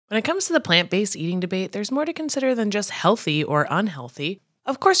When it comes to the plant-based eating debate, there's more to consider than just healthy or unhealthy.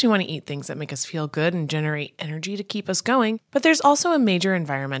 Of course, we want to eat things that make us feel good and generate energy to keep us going, but there's also a major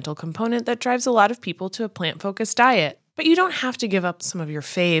environmental component that drives a lot of people to a plant-focused diet. But you don't have to give up some of your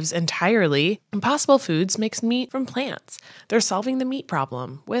faves entirely. Impossible Foods makes meat from plants. They're solving the meat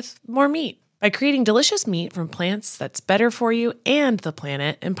problem with more meat. By creating delicious meat from plants that's better for you and the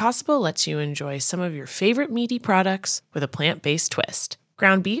planet, Impossible lets you enjoy some of your favorite meaty products with a plant-based twist.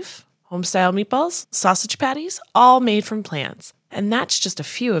 Ground beef, home-style meatballs, sausage patties, all made from plants. And that's just a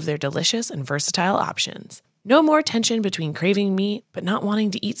few of their delicious and versatile options. No more tension between craving meat but not wanting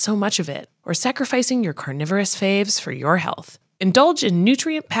to eat so much of it, or sacrificing your carnivorous faves for your health. Indulge in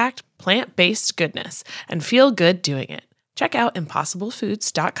nutrient-packed, plant-based goodness and feel good doing it. Check out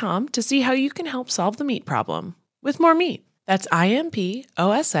impossiblefoods.com to see how you can help solve the meat problem with more meat. That's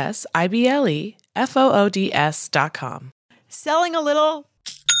IMPOSSIBLEFOODS.com. Selling a little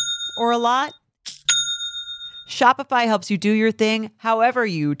or a lot? Shopify helps you do your thing however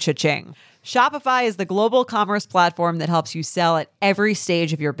you cha-ching. Shopify is the global commerce platform that helps you sell at every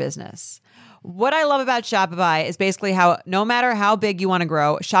stage of your business. What I love about Shopify is basically how no matter how big you want to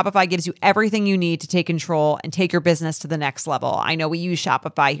grow, Shopify gives you everything you need to take control and take your business to the next level. I know we use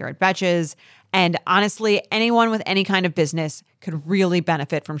Shopify here at Betches, and honestly, anyone with any kind of business could really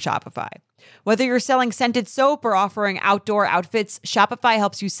benefit from Shopify. Whether you're selling scented soap or offering outdoor outfits, Shopify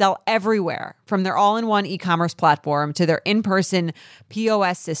helps you sell everywhere, from their all-in-one e-commerce platform to their in-person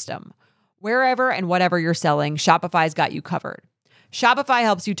POS system. Wherever and whatever you're selling, Shopify's got you covered. Shopify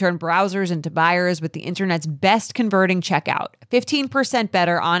helps you turn browsers into buyers with the internet's best converting checkout, 15%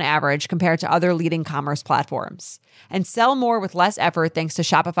 better on average compared to other leading commerce platforms. And sell more with less effort thanks to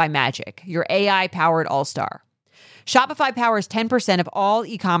Shopify Magic, your AI-powered all-star. Shopify powers 10% of all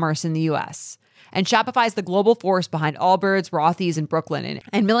e-commerce in the U.S., and Shopify is the global force behind Allbirds, Rothy's, and Brooklyn,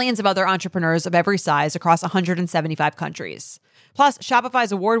 and millions of other entrepreneurs of every size across 175 countries. Plus,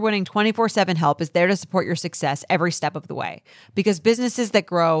 Shopify's award-winning 24/7 help is there to support your success every step of the way, because businesses that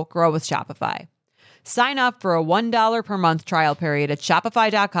grow, grow with Shopify. Sign up for a $1 per month trial period at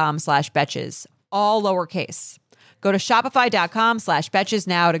shopify.com/betches, all lowercase. Go to shopify.com/betches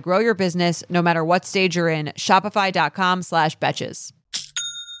now to grow your business no matter what stage you're in. Shopify.com/betches.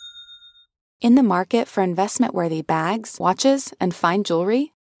 In the market for investment-worthy bags, watches, and fine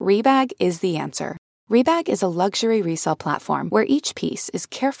jewelry, Rebag is the answer. Rebag is a luxury resale platform where each piece is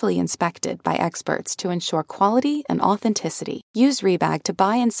carefully inspected by experts to ensure quality and authenticity. Use Rebag to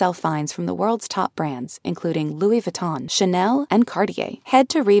buy and sell finds from the world's top brands, including Louis Vuitton, Chanel, and Cartier. Head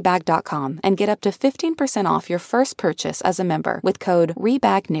to Rebag.com and get up to 15% off your first purchase as a member with code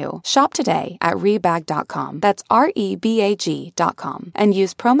REBAGNEW. Shop today at Rebag.com. That's REBAG.com. And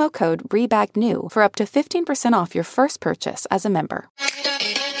use promo code REBAGNEW for up to 15% off your first purchase as a member.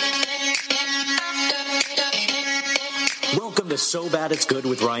 Welcome to So Bad It's Good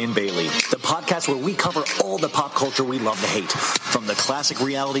with Ryan Bailey, the podcast where we cover all the pop culture we love to hate, from the classic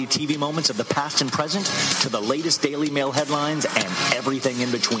reality TV moments of the past and present to the latest Daily Mail headlines and everything in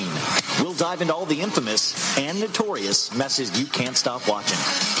between. We'll dive into all the infamous and notorious messes you can't stop watching.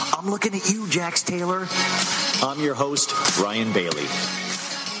 I'm looking at you, Jax Taylor. I'm your host, Ryan Bailey.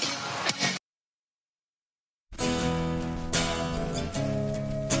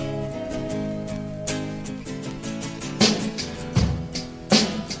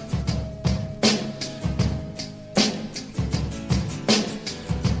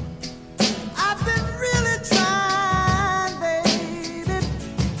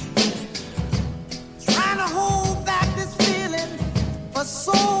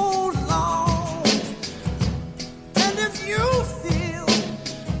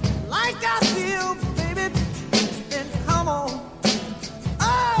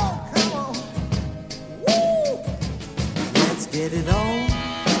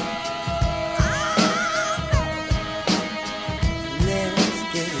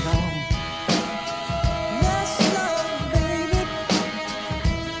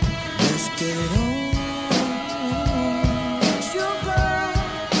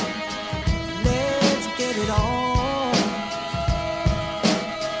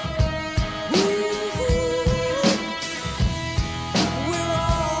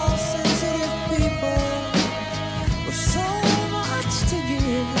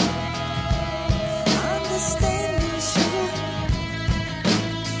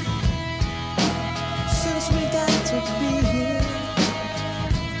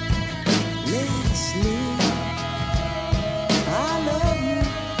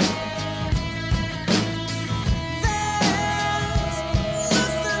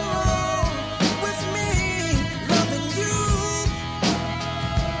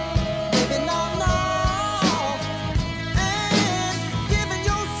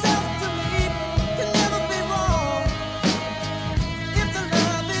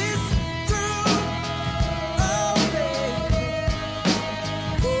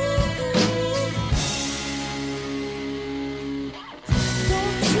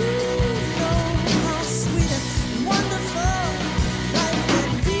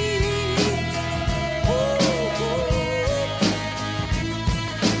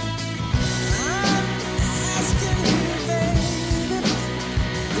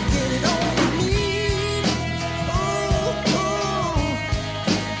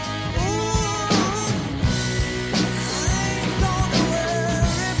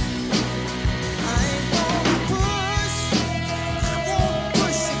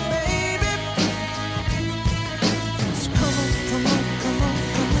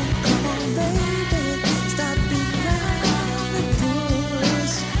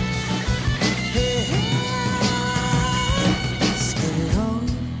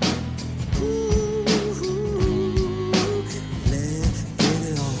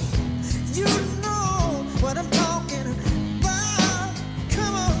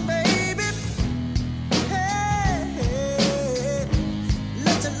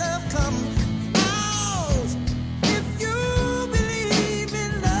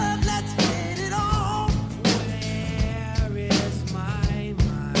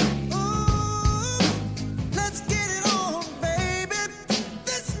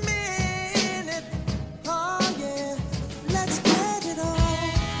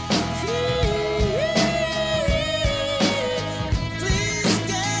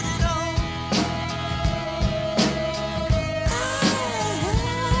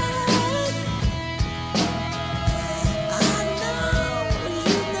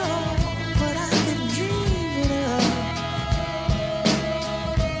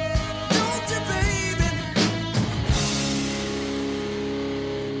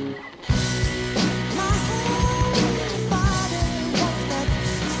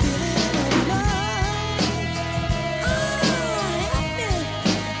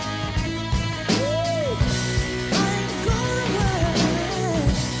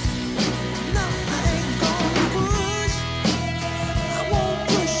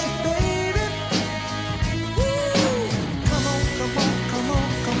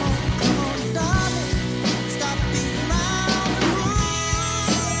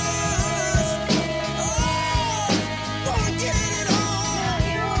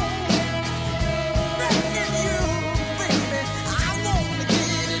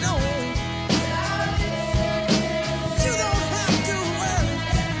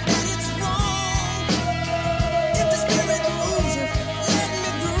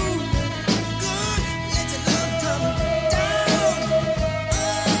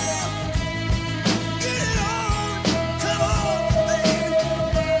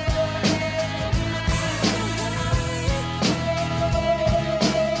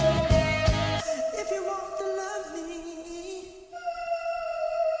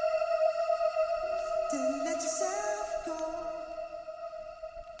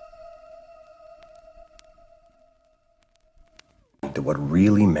 that what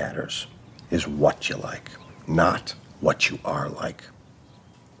really matters is what you like, not what you are like.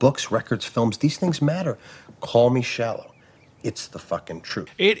 Books, records, films, these things matter. Call me shallow. It's the fucking truth.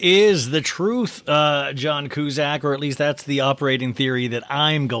 It is the truth, John Cusack, or at least that's the operating theory that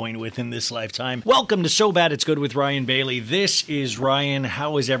I'm going with in this lifetime. Welcome to So Bad It's Good with Ryan Bailey. This is Ryan.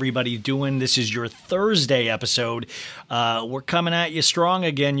 How is everybody doing? This is your Thursday episode. We're coming at you strong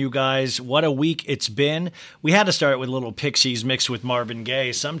again, you guys. What a week it's been. We had to start with Little Pixies mixed with Marvin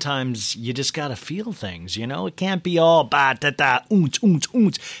Gaye. Sometimes you just got to feel things, you know? It can't be all ba-da-da,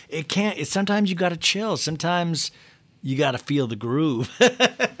 oons. It can't. Sometimes you got to chill. Sometimes you got to feel the groove.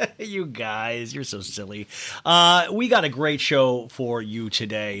 You guys, you're so silly. We got a great show for you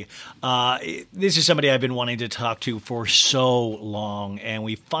today. This is somebody I've been wanting to talk to for so long, and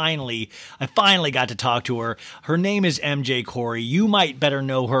I finally got to talk to her. Her name is MJ Corey. You might better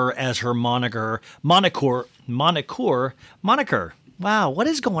know her as her moniker. Wow, what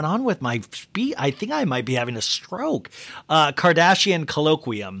is going on with my speech? I think I might be having a stroke. Kardashian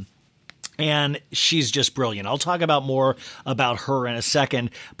Kolloquium. And she's just brilliant. I'll talk about more about her in a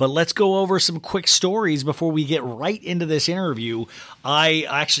second, but let's go over some quick stories before we get right into this interview. I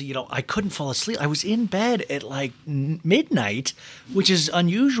actually, I couldn't fall asleep. I was in bed at like midnight, which is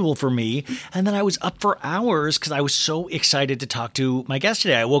unusual for me. And then I was up for hours because I was so excited to talk to my guest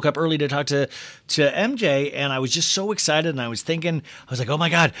today. I woke up early to talk to MJ, and I was just so excited. And I was thinking, I was like, oh my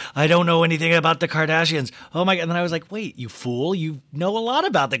God, I don't know anything about the Kardashians. Oh my God. And then I was like, wait, you fool. You know a lot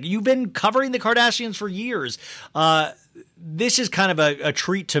about them. You've been covering the Kardashians for years. This is kind of a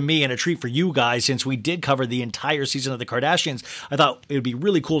treat to me and a treat for you guys since we did cover the entire season of the Kardashians. I thought it would be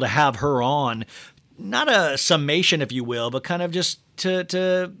really cool to have her on. Not a summation, if you will, but kind of just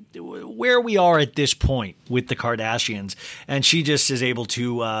to where we are at this point with the Kardashians. And she just is able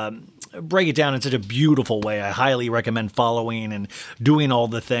to break it down in such a beautiful way. I highly recommend following and doing all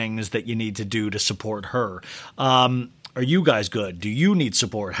the things that you need to do to support her. Are you guys good? Do you need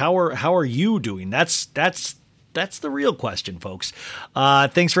support? How are you doing? That's the real question, folks.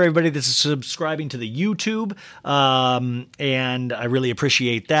 Thanks for everybody that's subscribing to the YouTube, and I really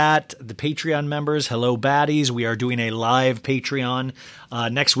appreciate that. The Patreon members, hello baddies. We are doing a live Patreon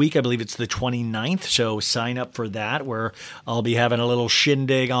next week. I believe it's the 29th, so sign up for that, where I'll be having a little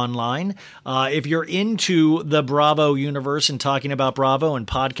shindig online. If you're into the Bravo universe and talking about Bravo and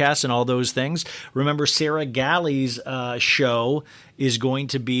podcasts and all those things, remember Sarah Galley's show is going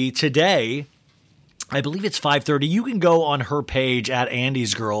to be today. I believe it's 5:30. You can go on her page at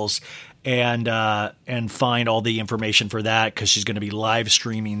Andy's Girls and find all the information for that, because she's going to be live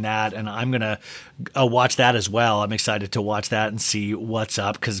streaming that, and I'm going to watch that as well. I'm excited to watch that and see what's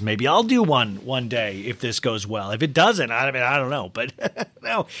up, because maybe I'll do one day if this goes well. If it doesn't, I don't know, but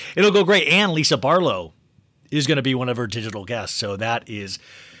no, it'll go great. And Lisa Barlow is going to be one of her digital guests, so that is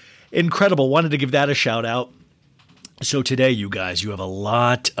incredible. Wanted to give that a shout out. So today, you guys, you have a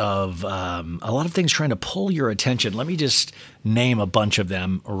lot of things trying to pull your attention. Let me just name a bunch of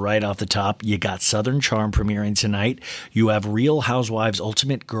them right off the top. You got Southern Charm premiering tonight. You have Real Housewives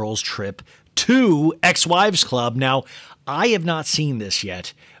Ultimate Girls Trip 2 Ex-Wives Club. Now, I have not seen this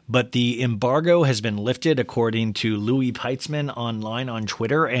yet, but the embargo has been lifted according to Louis Peitzman online on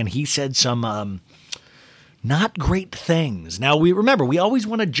Twitter, and he said some not great things. Now, we always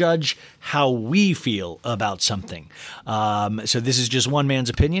want to judge how we feel about something. So this is just one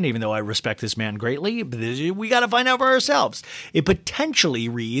man's opinion, even though I respect this man greatly. But we got to find out for ourselves. It potentially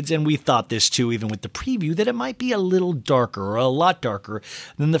reads, and we thought this too, even with the preview, that it might be a little darker, or a lot darker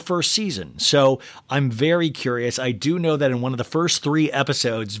than the first season. So I'm very curious. I do know that in one of the first 3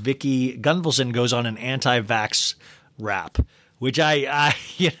 episodes, Vicky Gunvalson goes on an anti-vax rap, which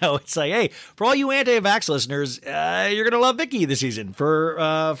it's like, hey, for all you anti-vax listeners, you're going to love Vicky this season.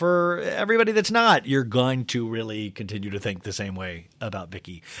 For everybody that's not, you're going to really continue to think the same way about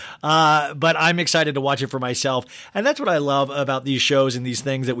Vicky. But I'm excited to watch it for myself. And that's what I love about these shows and these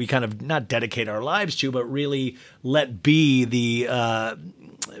things that we kind of not dedicate our lives to, but really let be the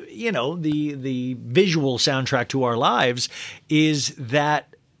visual soundtrack to our lives, is that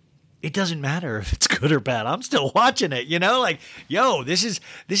it doesn't matter if it's good or bad. I'm still watching it, this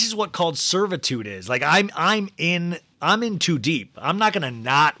is what called servitude is. Like I'm in too deep. I'm not going to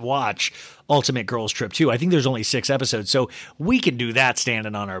not watch Ultimate Girls Trip 2. I think there's only 6 episodes, so we can do that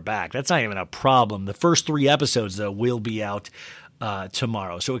standing on our back. That's not even a problem. The first 3 episodes, though, will be out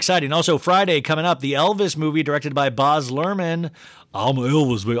tomorrow. So exciting. Also, Friday coming up, the Elvis movie directed by Baz Luhrmann. I'm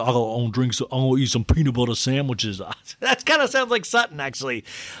Elvis, baby. I'm gonna eat some peanut butter sandwiches. That kind of sounds like Sutton, actually.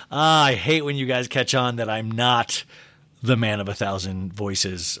 I hate when you guys catch on that I'm not the man of 1,000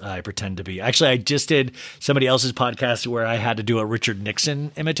 voices I pretend to be. Actually, I just did somebody else's podcast where I had to do a Richard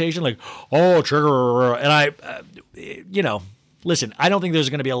Nixon imitation, like, oh, trigger. And listen, I don't think there's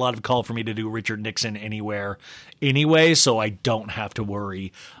going to be a lot of call for me to do Richard Nixon anywhere anyway, so I don't have to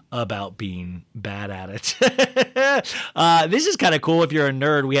worry about being bad at it. This is kind of cool if you're a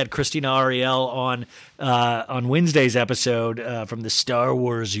nerd. We had Christina Ariel on Wednesday's episode from the Star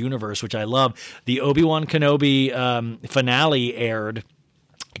Wars universe, which I love. The Obi-Wan Kenobi finale aired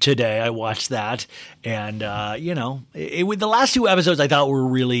today. I watched that, and the last two episodes I thought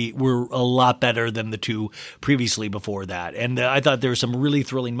were a lot better than the two previously before that, and I thought there were some really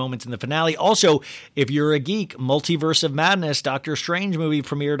thrilling moments in the finale. Also, if you're a geek, Multiverse of Madness, Doctor Strange movie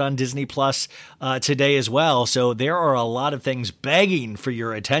premiered on Disney Plus today as well. So there are a lot of things begging for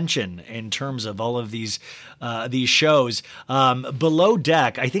your attention in terms of all of these shows. Below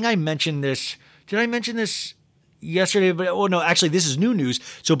Deck, I think I mentioned this. Did I mention this yesterday? But no, actually this is new news.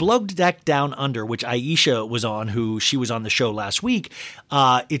 So Below Deck Down Under, which Aisha was on, she was on the show last week,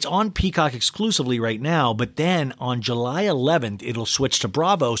 it's on Peacock exclusively right now, but then on July 11th it'll switch to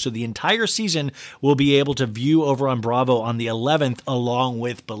Bravo, so the entire season will be able to view over on Bravo on the 11th along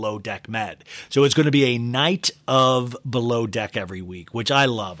with Below Deck Med. So it's going to be a night of Below Deck every week, which I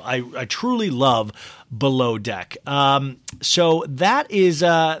love. I truly love Below Deck. So that's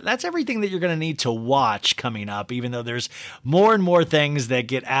everything that you're going to need to watch coming up, even though there's more and more things that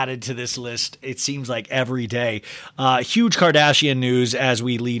get added to this list, it seems like every day. Huge Kardashian news as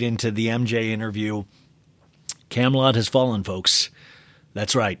we lead into the MJ interview. Camelot has fallen, folks.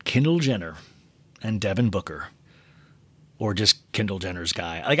 That's right, Kendall Jenner and Devin Booker. Or just Kendall Jenner's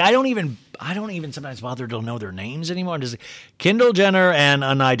guy. Like, I don't even sometimes bother to know their names anymore. Just Kendall Jenner and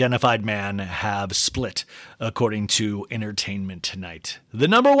Unidentified Man have split, according to Entertainment Tonight, the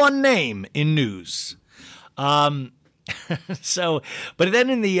number one name in news. So, but then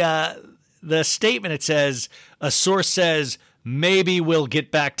in the statement it says, a source says, maybe we'll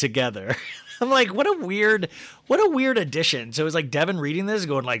get back together. I'm like, what a weird addition. So it was like Devin reading this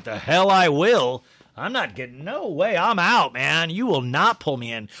going like, the hell I will. I'm not getting, no way, I'm out, man. You will not pull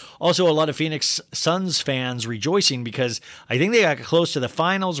me in. Also, a lot of Phoenix Suns fans rejoicing because I think they got close to the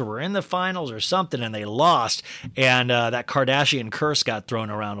finals or were in the finals or something and they lost. And that Kardashian curse got thrown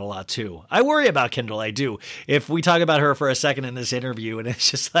around a lot too. I worry about Kendall, I do. If we talk about her for a second in this interview, and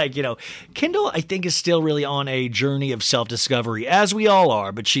it's just like, Kendall, I think, is still really on a journey of self-discovery, as we all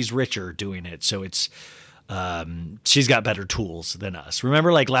are, but she's richer doing it. So it's, she's got better tools than us.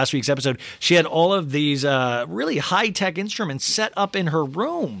 Remember, like last week's episode, she had all of these really high-tech instruments set up in her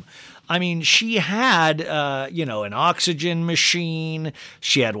room. I mean, she had, an oxygen machine.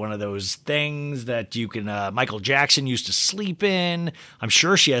 She had one of those things that you can, Michael Jackson used to sleep in. I'm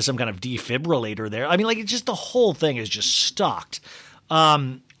sure she has some kind of defibrillator there. I mean, like, it's just the whole thing is just stocked. I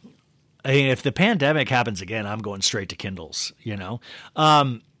mean, if the pandemic happens again, I'm going straight to Kindle's,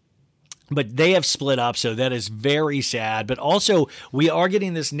 But they have split up, so that is very sad. But also, we are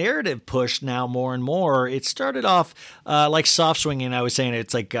getting this narrative pushed now more and more. It started off like soft swinging. I was saying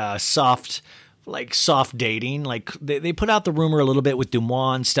it's like soft dating. Like they put out the rumor a little bit with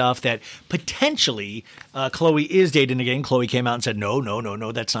Dumois and stuff that potentially Khloe is dating again. Khloe came out and said,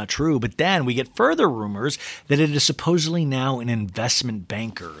 no, that's not true. But then we get further rumors that it is supposedly now an investment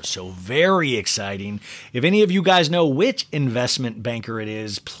banker. So very exciting. If any of you guys know which investment banker it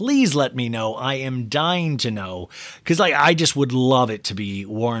is, please let me know. I am dying to know because I just would love it to be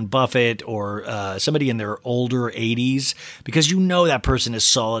Warren Buffett or somebody in their older 80s because that person is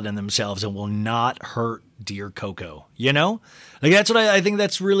solid in themselves and will not hurt dear Coco, Like that's what I think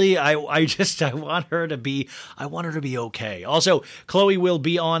that's really, I want her to be okay. Also, Khloe will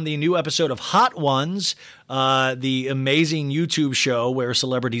be on the new episode of Hot Ones, the amazing YouTube show where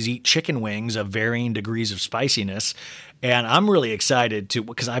celebrities eat chicken wings of varying degrees of spiciness. And I'm really excited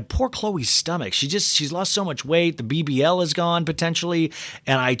because poor Khloe's stomach. She's lost so much weight. The BBL is gone potentially.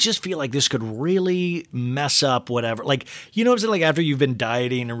 And I just feel like this could really mess up whatever. Like, what I'm saying? Like after you've been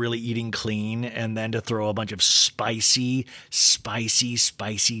dieting and really eating clean and then to throw a bunch of spicy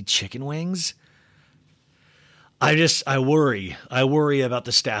chicken wings. I worry about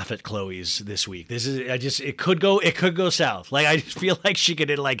the staff at Chloe's this week. It could go south. Like I just feel like she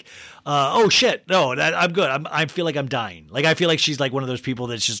could oh shit, no, I'm good. I feel like I'm dying. Like I feel like she's like one of those people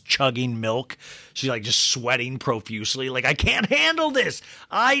that's just chugging milk. She's like just sweating profusely. Like I can't handle this.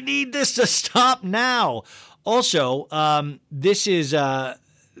 I need this to stop now. Also, this is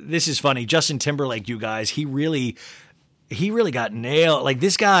funny. Justin Timberlake, you guys, he really got nailed. Like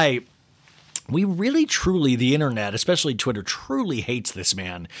this guy we really, truly, the internet, especially Twitter, truly hates this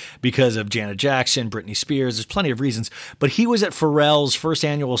man because of Janet Jackson, Britney Spears. There's plenty of reasons. But he was at Pharrell's first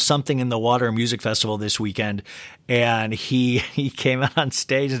annual Something in the Water music festival this weekend, and he came out on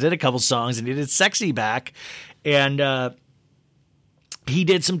stage and did a couple songs, and he did Sexy Back, and he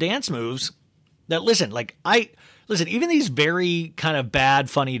did some dance moves that, listen, even these very kind of bad,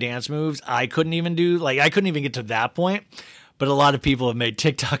 funny dance moves, I couldn't even do. Like, I couldn't even get to that point. But a lot of people have made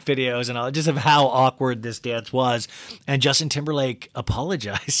TikTok videos and all just of how awkward this dance was. And Justin Timberlake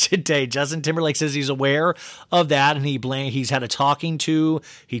apologized today. Justin Timberlake says he's aware of that, and he's had a talking to.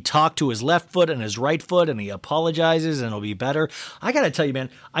 He talked to his left foot and his right foot, and he apologizes, and it'll be better. I got to tell you, man,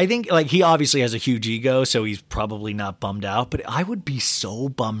 I think like he obviously has a huge ego, so he's probably not bummed out. But I would be so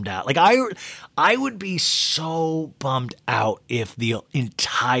bummed out. Like I would be so bummed out if the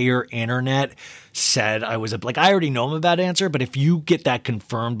entire internet said I was like, I already know I'm a bad answer, but if you get that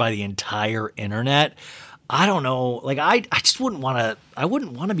confirmed by the entire internet, I don't know. Like I just wouldn't want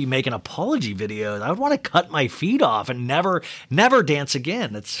to be making apology videos. I would want to cut my feet off and never dance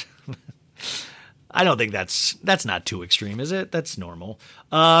again. That's I don't think that's not too extreme, is it? That's normal.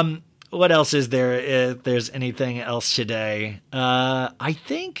 What else is there? If there's anything else today, I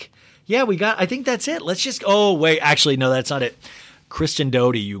think that's it. Let's just, oh wait, actually, no, that's not it. Kristen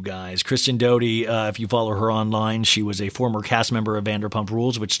Doty, you guys. Kristen Doty, if you follow her online, she was a former cast member of Vanderpump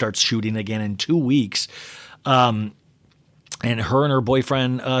Rules, which starts shooting again in 2 weeks. And her and her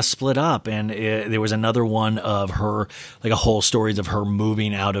boyfriend split up, and there was another one of her, like a whole stories of her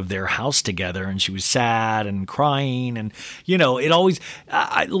moving out of their house together, and she was sad and crying, and it always.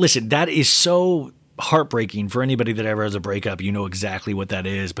 Listen, that is so heartbreaking for anybody that ever has a breakup. You know exactly what that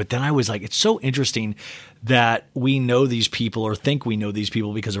is. But then I was like, it's so interesting that we know these people or think we know these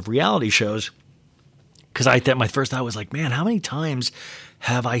people because of reality shows. Because my first thought was like, man, how many times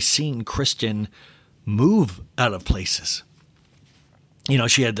have I seen Kristen move out of places?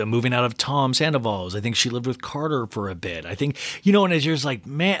 She had the moving out of Tom Sandoval's. I think she lived with Carter for a bit. I think, and it's just like,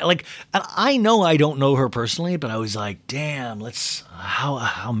 man, like, I know I don't know her personally, but I was like, damn,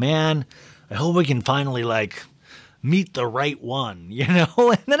 man, I hope we can finally meet the right one,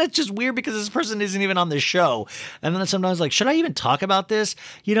 And then it's just weird because this person isn't even on the show. And then sometimes should I even talk about this?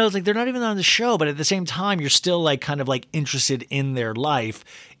 It's like they're not even on the show, but at the same time, you're still kind of interested in their life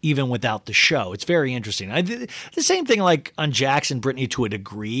even without the show. It's very interesting. The same thing on Jax and Britney to a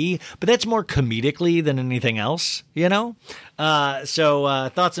degree, but that's more comedically than anything else, So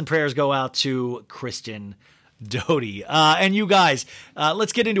thoughts and prayers go out to Kristen Doty. And you guys,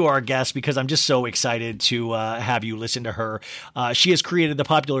 let's get into our guest because I'm just so excited to have you listen to her. She has created the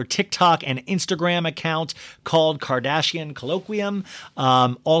popular TikTok and Instagram account called Kardashian Kolloquium.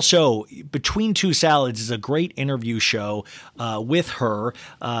 Also, Between Two Salads is a great interview show with her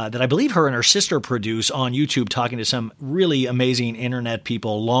that I believe her and her sister produce on YouTube, talking to some really amazing internet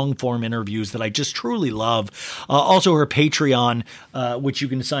people, long-form interviews that I just truly love. Also, her Patreon, which you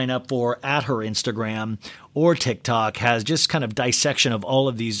can sign up for at her Instagram or TikTok, has just kind of dissection of all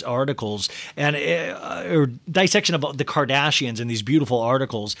of these articles and or dissection of the Kardashians in these beautiful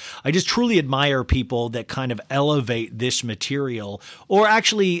articles. I just truly admire people that kind of elevate this material or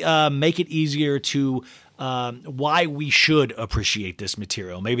actually make it easier to why we should appreciate this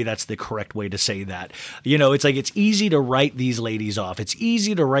material. Maybe that's the correct way to say that. It's like it's easy to write these ladies off. It's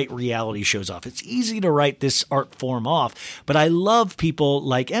easy to write reality shows off. It's easy to write this art form off. But I love people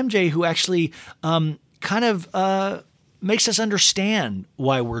like MJ who actually kind of makes us understand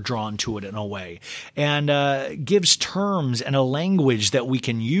why we're drawn to it in a way and gives terms and a language that we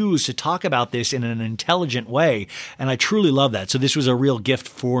can use to talk about this in an intelligent way. And I truly love that. So this was a real gift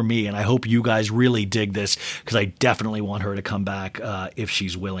for me. And I hope you guys really dig this because I definitely want her to come back if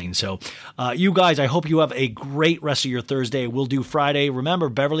she's willing. So you guys, I hope you have a great rest of your Thursday. We'll do Friday. Remember,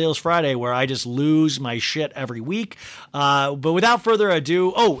 Beverly Hills Friday, where I just lose my shit every week. But without further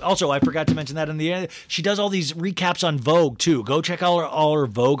ado, also, I forgot to mention that in the end, she does all these recaps on Vogue too. Go check out all her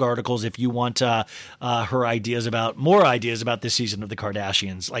Vogue articles if you want her more ideas about this season of the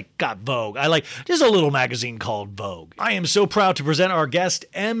Kardashians. Got Vogue. I like just a little magazine called Vogue. I am so proud to present our guest,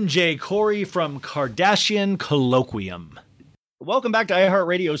 MJ Corey from Kardashian Kolloquium. Welcome back to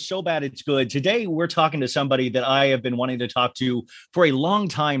iHeartRadio. So Bad It's Good. Today we're talking to somebody that I have been wanting to talk to for a long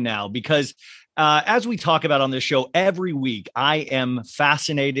time now because as we talk about on this show every week, I am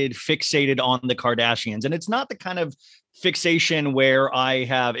fascinated, fixated on the Kardashians. And it's not the kind of fixation where I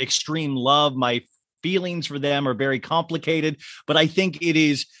have extreme love. My feelings for them are very complicated, but I think it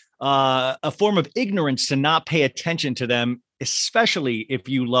is a form of ignorance to not pay attention to them, especially if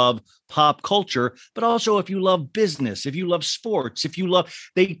you love pop culture, but also if you love business, if you love sports,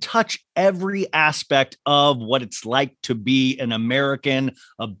 they touch every aspect of what it's like to be an American,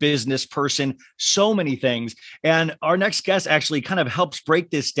 a business person, so many things. And our next guest actually kind of helps break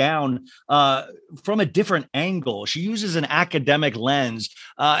this down from a different angle. She uses an academic lens.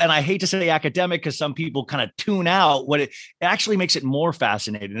 And I hate to say academic because some people kind of tune out what it actually makes it more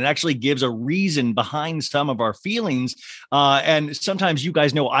fascinating. It actually gives a reason behind some of our feelings. And sometimes you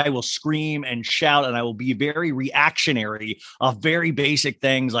guys know I will scream and shout, and I will be very reactionary of very basic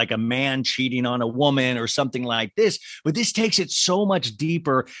things like a man cheating on a woman or something like this. But this takes it so much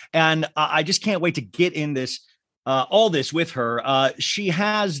deeper. And I just can't wait to get in this. All this with her. She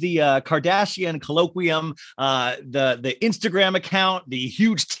has the Kardashian Kolloquium, the Instagram account, the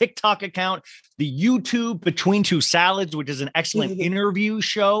huge TikTok account, the YouTube Between Two Salads, which is an excellent interview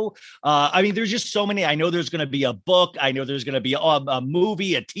show. I mean, there's just so many. I know there's going to be a book. I know there's going to be a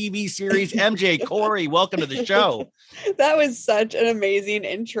movie, a TV series. MJ, Corey, welcome to the show. That was such an amazing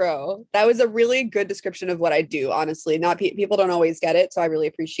intro. That was a really good description of what I do, honestly. Not people don't always get it, so I really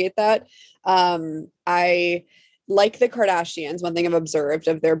appreciate that. I like the Kardashians, one thing I've observed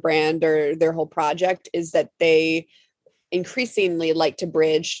of their brand or their whole project is that they increasingly like to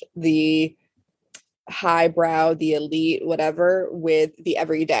bridge the highbrow, the elite, whatever, with the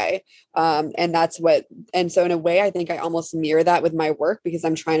everyday. And so in a way, I think I almost mirror that with my work because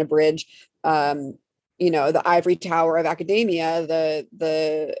I'm trying to bridge, the ivory tower of academia,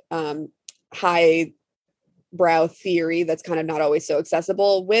 the high brow theory that's kind of not always so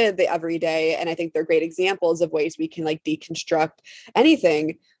accessible with the everyday. And I think they're great examples of ways we can like deconstruct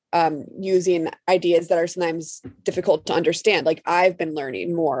anything using ideas that are sometimes difficult to understand. Like I've been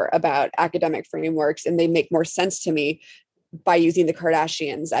learning more about academic frameworks and they make more sense to me by using the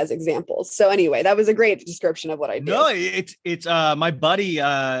Kardashians as examples. So anyway, that was a great description of what I do. No, it's my buddy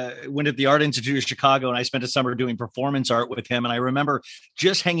went at the Art Institute of Chicago and I spent a summer doing performance art with him. And I remember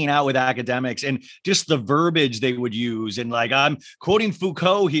just hanging out with academics and just the verbiage they would use. And like, I'm quoting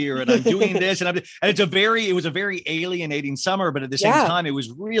Foucault here and I'm doing this. And it was a very alienating summer, but at the same time, it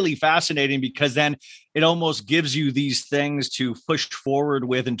was really fascinating because then it almost gives you these things to push forward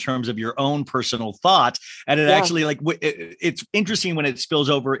with in terms of your own personal thought. And it actually it's interesting when it spills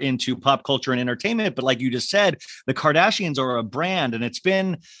over into pop culture and entertainment. But like you just said, the Kardashians are a brand and it's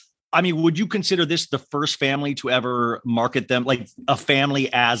been, I mean, would you consider this the first family to ever market them like a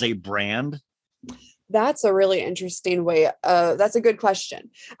family as a brand? That's a really interesting way. That's a good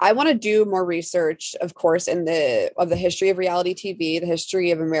question. I want to do more research, of course, of the history of reality TV, the history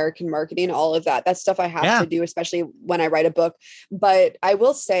of American marketing, all of that. That's stuff I have to do, especially when I write a book. But I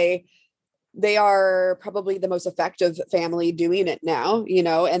will say they are probably the most effective family doing it now,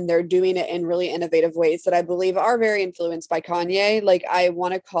 and they're doing it in really innovative ways that I believe are very influenced by Kanye. Like I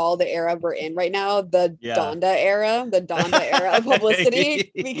want to call the era we're in right now, the Donda era of publicity,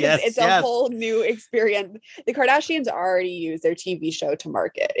 because it's a whole new experience. The Kardashians already use their TV show to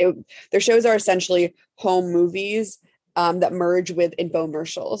market. Their shows are essentially home movies that merge with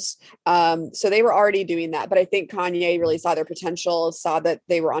infomercials. So they were already doing that. But I think Kanye really saw their potential, saw that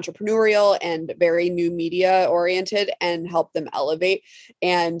they were entrepreneurial and very new media oriented and helped them elevate.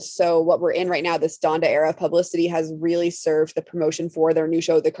 And so what we're in right now, this Donda era of publicity has really served the promotion for their new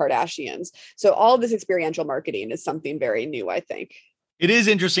show, The Kardashians. So all of this experiential marketing is something very new, I think. It is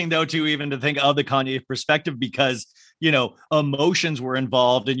interesting, though, too, even to think of the Kanye perspective, because, emotions were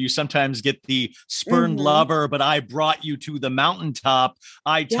involved and you sometimes get the spurned lover, but I brought you to the mountaintop.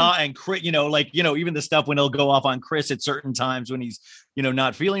 And even the stuff when he'll go off on Chris at certain times when he's,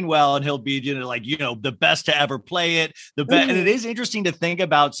 not feeling well and he'll be, the best to ever play it. And it is interesting to think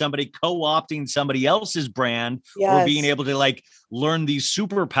about somebody co-opting somebody else's brand or being able to learn these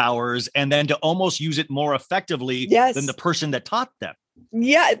superpowers and then to almost use it more effectively than the person that taught them.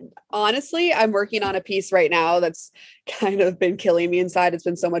 Yeah, honestly, I'm working on a piece right now that's kind of been killing me inside. It's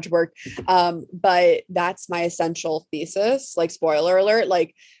been so much work. But that's my essential thesis. Like, spoiler alert,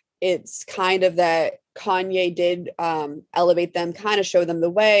 it's kind of that Kanye did elevate them, kind of show them the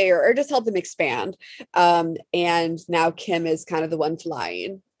way or just help them expand. And now Kim is kind of the one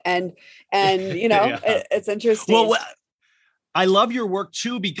flying. And it's interesting. Well, I love your work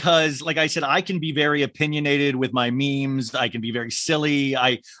too, because like I said, I can be very opinionated with my memes. I can be very silly.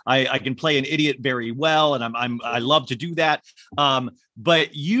 I can play an idiot very well. And I love to do that. But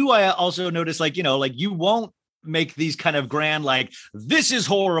I also notice you won't make these kind of grand, this is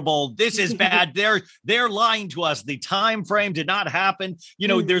horrible. This is bad. They're lying to us. The time frame did not happen.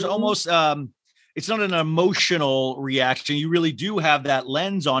 There's almost, it's not an emotional reaction. You really do have that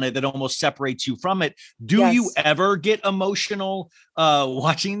lens on it that almost separates you from it. Do you ever get emotional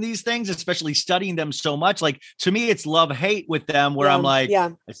watching these things, especially studying them so much? Like, to me, it's love hate with them where I'm like,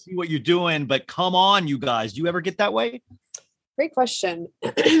 I see what you're doing, but come on, you guys. Do you ever get that way? Great question.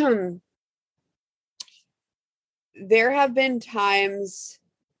 There have been times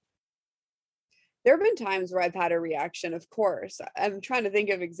where I've had a reaction, of course. I'm trying to think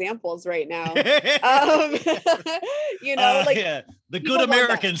of examples right now. You know, like the Good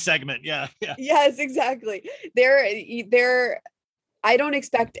American segment. Yeah. Yes, exactly. I don't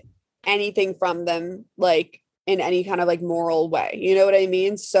expect anything from them, like in any kind of like moral way. You know what I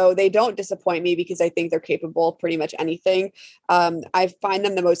mean? So they don't disappoint me because I think they're capable of pretty much anything. I find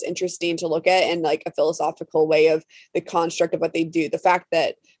them the most interesting to look at in like a philosophical way of the construct of what they do. The fact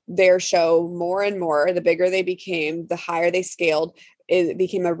that their show more and more, the bigger they became, the higher they scaled, it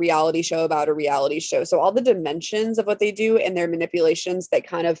became a reality show about a reality show. So all the dimensions of what they do and their manipulations that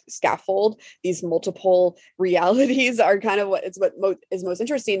kind of scaffold these multiple realities are kind of what is most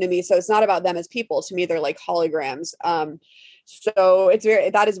interesting to me. So it's not about them as people. To me, they're like holograms. So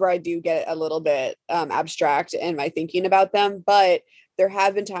that is where I do get a little bit abstract in my thinking about them. But there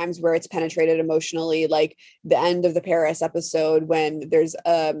have been times where it's penetrated emotionally, like the end of the Paris episode when there's,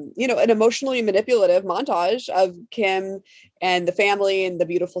 an emotionally manipulative montage of Kim and the family and the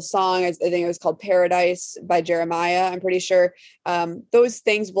beautiful song. I think it was called Paradise by Jeremiah. I'm pretty sure those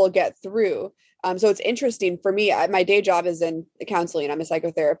things will get through. So it's interesting for me. My day job is in counseling. I'm a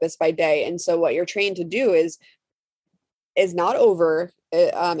psychotherapist by day. And so what you're trained to do is not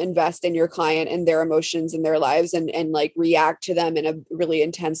invest in your client and their emotions and their lives and like react to them in a really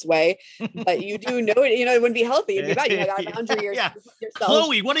intense way. But you do know it, it wouldn't be healthy if you got to boundary yourself.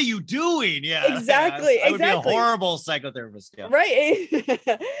 Chloe, what are you doing? Yeah, exactly. I would be a horrible psychotherapist. Yeah. Right.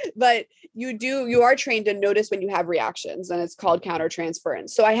 But you are trained to notice when you have reactions, and it's called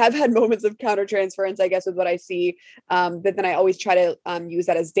countertransference. So I have had moments of countertransference, I guess, with what I see. But then I always try to use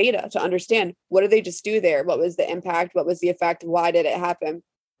that as data to understand, what did they just do there? What was the impact? What was the effect? Why did it happen?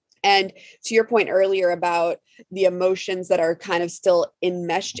 And to your point earlier about the emotions that are kind of still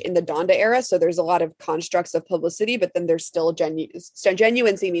enmeshed in the Donda era. So there's a lot of constructs of publicity, but then there's still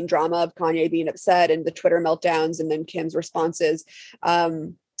genuine seeming drama of Kanye being upset and the Twitter meltdowns and then Kim's responses.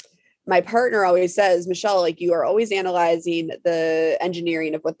 My partner always says, Michelle, like, you are always analyzing the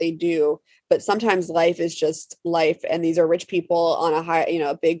engineering of what they do, but sometimes life is just life. And these are rich people on a high,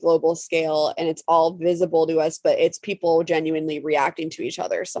 a big global scale, and it's all visible to us, but it's people genuinely reacting to each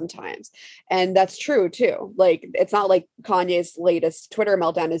other sometimes. And that's true too. Like, it's not like Kanye's latest Twitter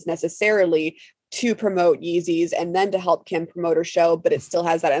meltdown is necessarily to promote Yeezys and then to help Kim promote her show, but it still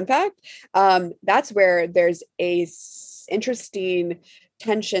has that impact. That's where there's a interesting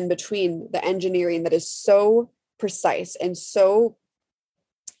tension between the engineering that is so precise and so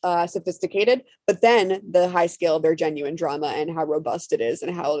sophisticated, but then the high scale of their genuine drama and how robust it is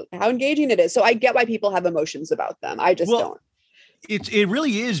and how engaging it is. So I get why people have emotions about them. I just don't. It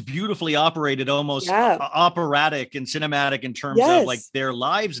really is beautifully operated, almost operatic and cinematic in terms of like their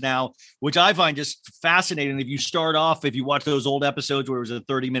lives now, which I find just fascinating. If you watch those old episodes where it was a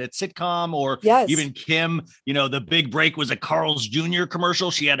 30-minute sitcom, or even Kim, the big break was a Carl's Jr. commercial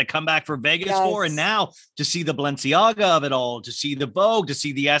she had to come back for Vegas for. And now to see the Balenciaga of it all, to see the Vogue, to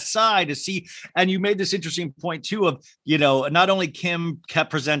see the S side, and you made this interesting point too of, not only Kim kept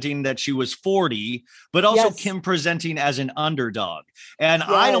presenting that she was 40, but also Kim presenting as an underdog. And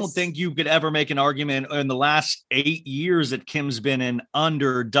I don't think you could ever make an argument in the last 8 years that Kim's been an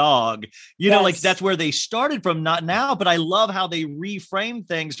underdog. Like that's where they started from, not now. But I love how they reframe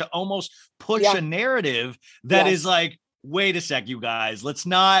things to almost push a narrative that is like, wait a sec, you guys, let's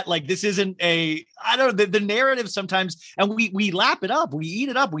not, like, this isn't the narrative sometimes, and we lap it up, we eat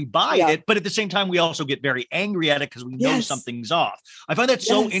it up, we buy it. But at the same time, we also get very angry at it because we know something's off. I find that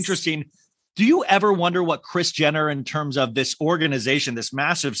so interesting. Do you ever wonder what Kris Jenner, in terms of this organization, this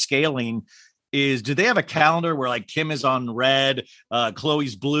massive scaling, do they have a calendar where like Kim is on red,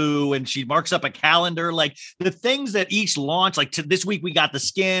 Chloe's blue, and she marks up a calendar, like the things that each launch, like this week we got the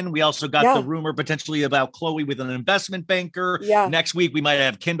skin. We also got the rumor potentially about Chloe with an investment banker. Next week we might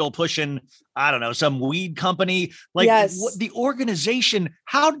have Kendall pushing, I don't know, some weed company. Like the organization,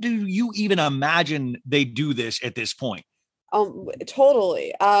 how do you even imagine they do this at this point?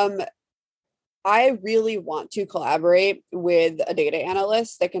 Totally. I really want to collaborate with a data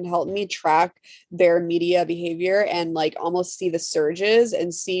analyst that can help me track their media behavior and like almost see the surges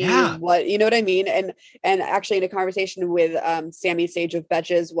and see what, you know what I mean? And actually in a conversation with Sammy Sage of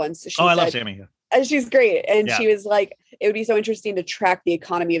Betches once, she I said, love Sammy. And she's great. And Yeah. she was like, it would be so interesting to track the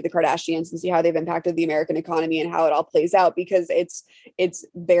economy of the Kardashians and see how they've impacted the American economy and how it all plays out, because it's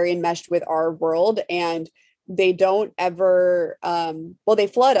very enmeshed with our world, and they don't ever, they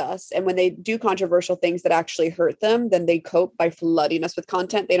flood us. And when they do controversial things that actually hurt them, then they cope by flooding us with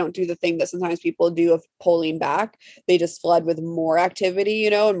content. They don't do the thing that sometimes people do of pulling back. They just flood with more activity,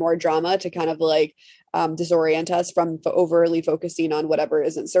 and more drama to kind of like, disorient us from overly focusing on whatever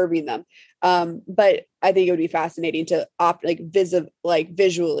isn't serving them. But I think it would be fascinating to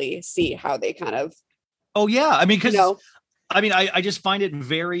visually see how they kind of. Oh yeah. I mean, I just find it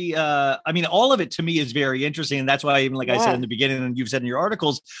very, all of it to me is very interesting. And that's why even I said in the beginning, and you've said in your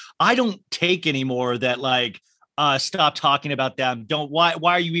articles, I don't take anymore that stop talking about them. Why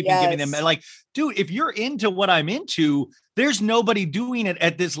are you even giving them dude, if you're into what I'm into, there's nobody doing it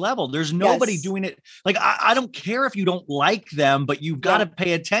at this level. There's nobody doing it. I don't care if you don't like them, but you've got to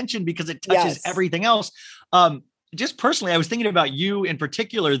pay attention because it touches everything else. Just personally, I was thinking about you in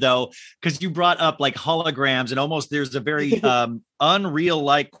particular, though, because you brought up holograms and almost there's a very unreal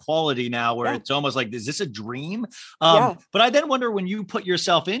like quality now where it's almost like, is this a dream? But I then wonder when you put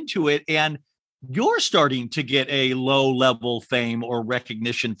yourself into it and you're starting to get a low level fame or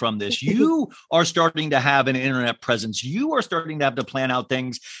recognition from this. You are starting to have an internet presence. You are starting to have to plan out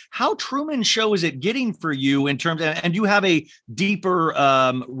things. How Truman Show is it getting for you in terms of, and you have a deeper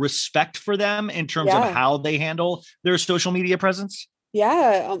respect for them in terms of how they handle their social media presence?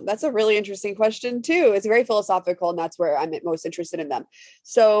 Yeah, that's a really interesting question too. It's very philosophical, and that's where I'm most interested in them.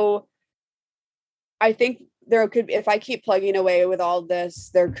 So I think there could, if I keep plugging away with all this,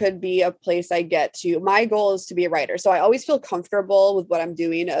 there could be a place I get to. My goal is to be a writer. So I always feel comfortable with what I'm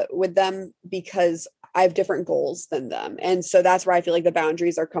doing with them because I have different goals than them. And so that's where I feel like the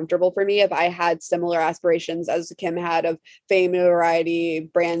boundaries are comfortable for me. If I had similar aspirations as Kim had of fame, notoriety,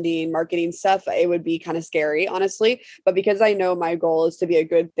 branding, marketing stuff, it would be kind of scary, honestly. But because I know my goal is to be a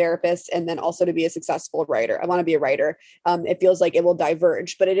good therapist and then also to be a successful writer, I want to be a writer. It feels like it will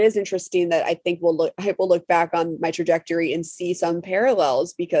diverge, but it is interesting that I think I will look back on my trajectory and see some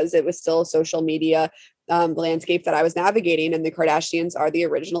parallels because it was still a social media landscape that I was navigating. And the Kardashians are the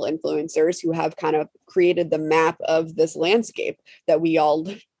original influencers who have kind of created the map of this landscape that we all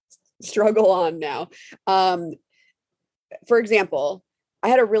struggle on now. For example,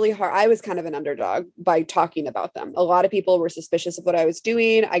 I was kind of an underdog by talking about them. A lot of people were suspicious of what I was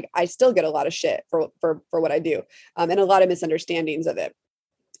doing. I still get a lot of shit for what I do, and a lot of misunderstandings of it.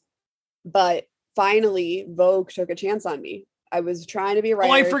 But finally, Vogue took a chance on me. I was trying to be a writer.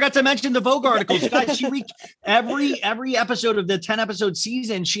 Oh, I forgot to mention the Vogue articles. Guys, she every episode of the 10 episode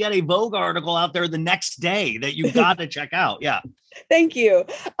season, she had a Vogue article out there the next day that you got to check out. Yeah. Thank you.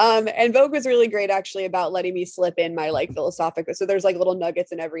 And Vogue was really great actually about letting me slip in my philosophical. So there's little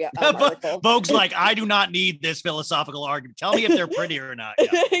nuggets in every article. Vogue's I do not need this philosophical argument. Tell me if they're pretty or not.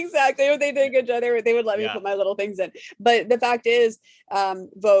 Yeah. Exactly. They did a good job. They would let me put my little things in. But the fact is,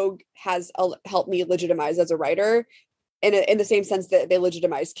 Vogue has helped me legitimize as a writer. In the same sense that they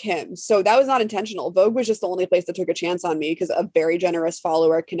legitimized Kim. So that was not intentional. Vogue was just the only place that took a chance on me because a very generous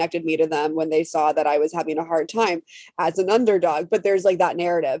follower connected me to them when they saw that I was having a hard time as an underdog. But there's that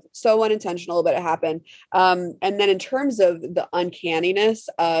narrative. So unintentional, but it happened. And then in terms of the uncanniness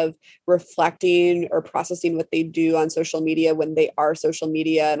of reflecting or processing what they do on social media when they are social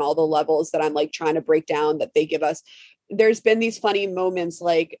media and all the levels that I'm trying to break down that they give us, there's been these funny moments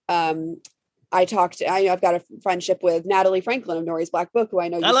I've got a friendship with Natalie Franklin of Nori's Black Book, who I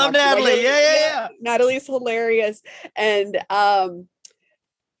know you I love Natalie. Yeah. Natalie's hilarious. And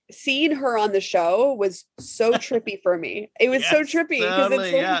seeing her on the show was so trippy for me. It was so trippy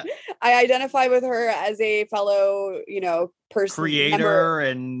because I identify with her as a fellow, person,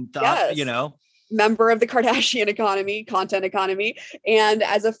 creator member of the Kardashian content economy, and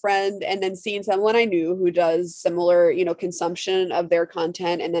as a friend, and then seeing someone I knew who does similar, consumption of their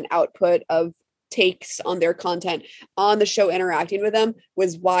content and then output of takes on their content on the show, interacting with them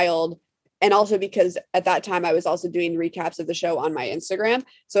was wild. And also because at that time I was also doing recaps of the show on my Instagram.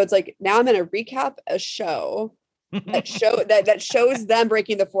 So it's now I'm going to recap a show that shows them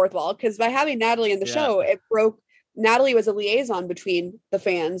breaking the fourth wall. Because by having Natalie in the show, Natalie was a liaison between the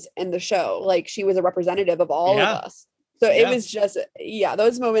fans and the show. She was a representative of all of us. So it was just,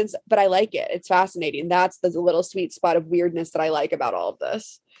 those moments, but I like it. It's fascinating. That's the little sweet spot of weirdness that I like about all of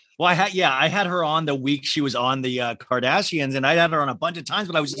this. Well, I had her on the week she was on the Kardashians, and I had her on a bunch of times,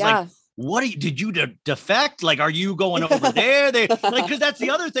 but I was just did you defect? Are you going over there? Because that's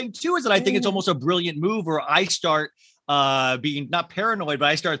the other thing too, is that I think it's almost a brilliant move where I start being not paranoid, but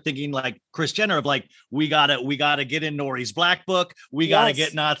I start thinking like Kris Jenner of like, we gotta get in Nori's black book. We gotta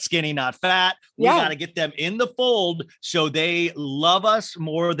get not skinny, not fat. We gotta get them in the fold so they love us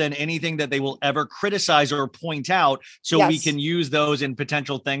more than anything that they will ever criticize or point out. So we can use those in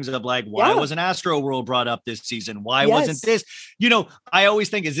potential things of like, why wasn't Astro World brought up this season? Why wasn't this? You know, I always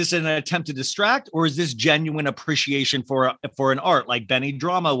think, is this an attempt to distract, or is this genuine appreciation for an art like Benny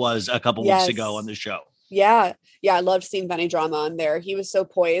Drama was a couple weeks ago on the show? Yeah. I loved seeing Benny Drama on there. He was so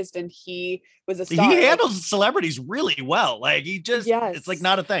poised and he was a star. He handles celebrities really well. Like he just, it's like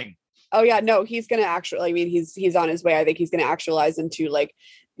not a thing. Oh yeah. No, he's going to actually, I mean, he's on his way. I think he's going to actualize into like,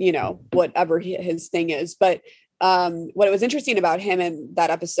 you know, whatever his thing is. But what was interesting about him in that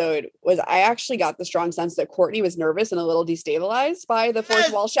episode was I actually got the strong sense that Courtney was nervous and a little destabilized by the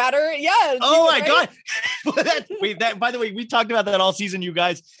fourth wall shatter. Yeah. Oh my God. that, by the way, we talked about that all season, you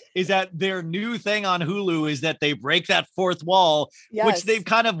guys, is that their new thing on Hulu is that they break that fourth wall, which they've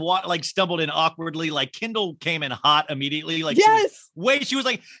kind of like stumbled in awkwardly. Like Kendall came in hot immediately. Like she was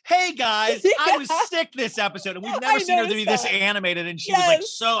like, hey guys, I was sick this episode. And we've never seen her to be this animated. And she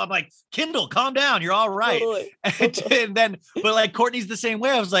was like, I'm like, Kendall, calm down. You're all right. Totally. And then, but like Courtney's the same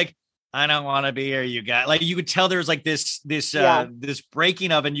way. I was like, I don't want to be here, you guys. Like you could tell there's like this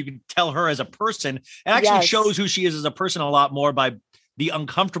breaking of, and you can tell her as a person. It actually shows who she is as a person a lot more by the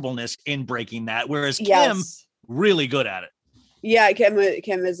uncomfortableness in breaking that. Whereas Kim, really good at it. Yeah, Kim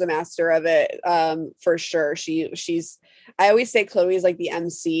is a master of it, for sure. She's. I always say Chloe is like the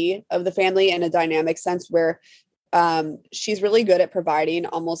MC of the family in a dynamic sense, where she's really good at providing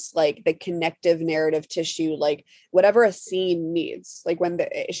almost like the connective narrative tissue, like whatever a scene needs, like when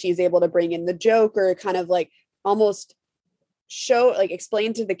she's able to bring in the joke or kind of like almost show, like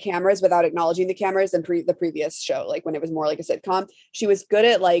explain to the cameras without acknowledging the cameras than the previous show. Like when it was more like a sitcom, she was good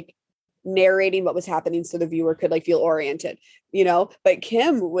at like narrating what was happening so the viewer could like feel oriented, you know. But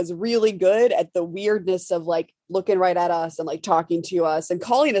Kim was really good at the weirdness of like looking right at us and like talking to us and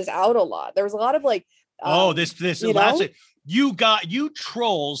calling us out a lot. There was a lot of like, this last, you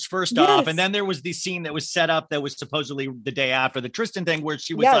trolls first off, and then there was the scene that was set up that was supposedly the day after the Tristan thing where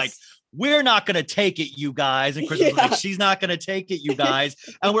she was like, we're not going to take it, you guys. And Chris was like, she's not going to take it, you guys.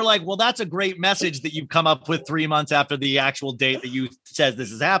 And we're like, well, that's a great message that you've come up with 3 months after the actual date that you says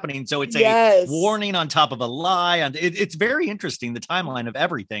this is happening. So it's a warning on top of a lie. And it's very interesting, the timeline of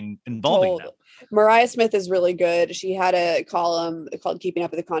everything involving them. Mariah Smith is really good. She had a column called Keeping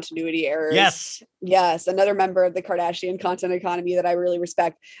Up with the Continuity Errors. Yes. Another member of the Kardashian content economy that I really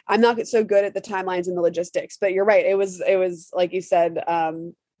respect. I'm not so good at the timelines and the logistics, but you're right. It was like you said,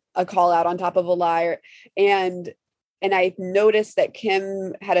 a call out on top of a lie. And I noticed that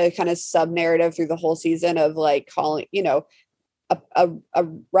Kim had a kind of sub narrative through the whole season of like calling, you know, a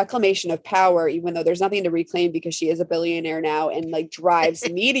reclamation of power, even though there's nothing to reclaim because she is a billionaire now and like drives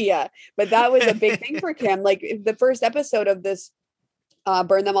media. But that was a big thing for Kim. Like the first episode of this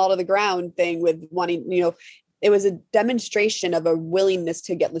burn them all to the ground thing with wanting, you know, it was a demonstration of a willingness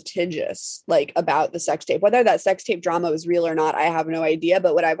to get litigious, like about the sex tape. Whether that sex tape drama was real or not, I have no idea.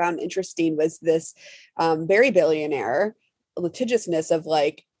 But what I found interesting was this very billionaire litigiousness of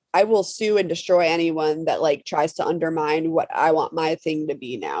like, I will sue and destroy anyone that like tries to undermine what I want my thing to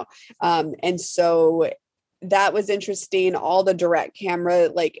be now. And so that was interesting. All the direct camera,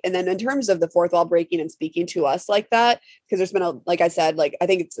 like, and then in terms of the fourth wall breaking and speaking to us like that, because there's been like I said, like, I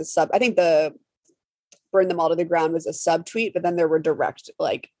think the burn them all to the ground was a subtweet, but then there were direct,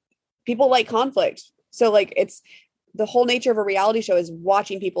 like, people like conflict. So like, it's the whole nature of a reality show is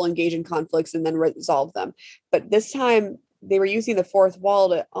watching people engage in conflicts and then resolve them. But this time they were using the fourth wall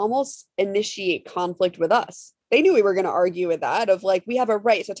to almost initiate conflict with us. They knew we were going to argue with that of like, we have a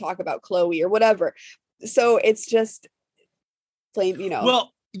right to talk about Chloe or whatever. So it's just plain, you know.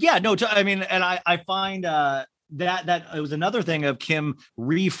 Well, yeah, no, I mean, and I find that it was another thing of Kim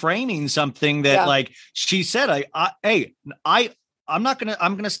reframing something that like she said, I'm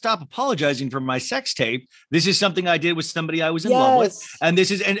going to stop apologizing for my sex tape. This is something I did with somebody I was in love with. And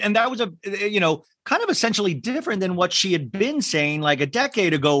this is, and that was kind of essentially different than what she had been saying like a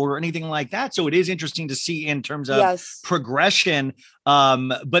decade ago or anything like that. So it is interesting to see in terms of progression.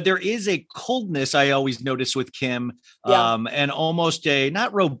 But there is a coldness I always notice with Kim, and almost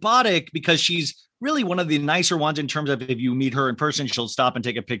not robotic, because she's really one of the nicer ones in terms of if you meet her in person, she'll stop and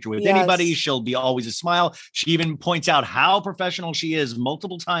take a picture with anybody. She'll be always a smile. She even points out how professional she is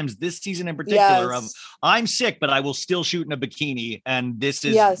multiple times this season in particular of I'm sick, but I will still shoot in a bikini. And this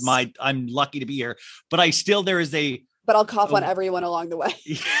is I'm lucky to be here, but there is a but I'll cough on everyone along the way.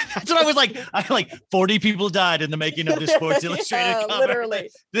 Yeah, that's what I was like. 40 people died in the making of this Sports Illustrated cover. Literally.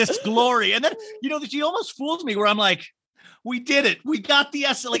 This glory. And then, she almost fools me where I'm like, we did it. We got the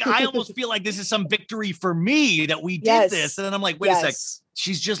S. Like, I almost feel like this is some victory for me that we did this. And then I'm like, wait a sec.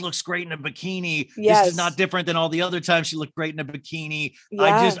 She's just looks great in a bikini. This is not different than all the other times she looked great in a bikini.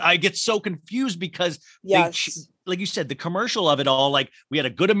 I get so confused because like you said, the commercial of it all, like we had a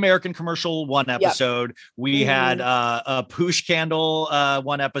Good American commercial one episode. We had a Poosh candle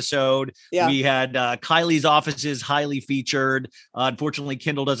one episode. We had Kylie's offices highly featured. Unfortunately,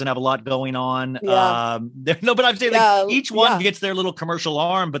 Kendall doesn't have a lot going on. But I'm saying each one gets their little commercial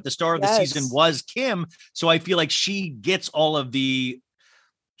arm, but the star of the season was Kim. So I feel like she gets all of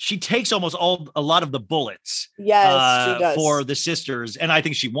she takes almost a lot of the bullets she does. For the sisters. And I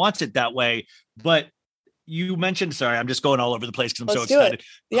think she wants it that way. But you mentioned, sorry, I'm just going all over the place because I'm so excited.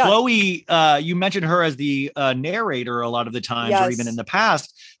 Chloe, you mentioned her as the narrator a lot of the times or even in the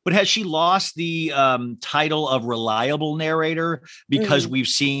past, but has she lost the title of reliable narrator because we've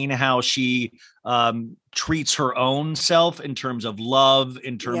seen how she treats her own self in terms of love,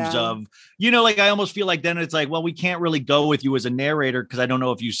 in terms of, like, I almost feel like then it's like, well, we can't really go with you as a narrator because I don't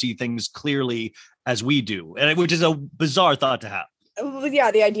know if you see things clearly as we do, and which is a bizarre thought to have.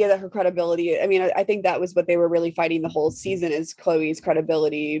 Yeah, the idea that her credibility, I mean, I think that was what they were really fighting the whole season, is Chloe's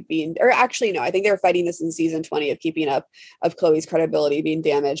credibility being, or actually, no, I think they were fighting this in season 20 of Keeping Up, of Chloe's credibility being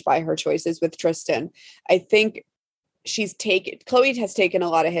damaged by her choices with Tristan. I think Chloe has taken a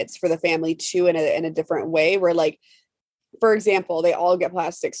lot of hits for the family too, in a different way, where, like, for example, they all get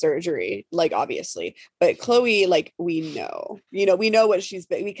plastic surgery, like, obviously, but Chloe, like, we know what she's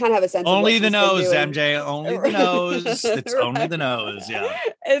been, we kind of have a sense only of the nose, MJ, only the nose. It's only the nose. Yeah.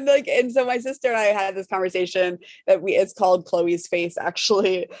 And so my sister and I had this conversation that it's called Chloe's face,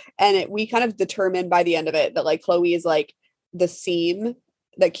 actually. And we kind of determined by the end of it that, like, Chloe is like the seam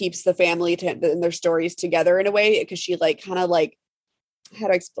that keeps the family and their stories together in a way. Because she, like, kind of, like, how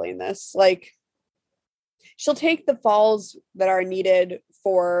to explain this? Like, she'll take the falls that are needed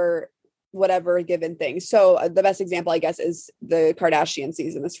for whatever given thing. So the best example, I guess, is the Kardashian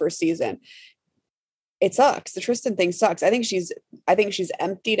season, this first season. It sucks. The Tristan thing sucks. I think she's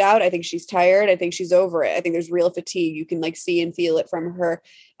emptied out. I think she's tired. I think she's over it. I think there's real fatigue. You can, like, see and feel it from her.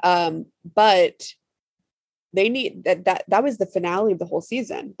 But they need that was the finale of the whole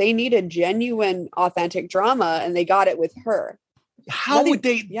season. They needed genuine, authentic drama, and they got it with her. How would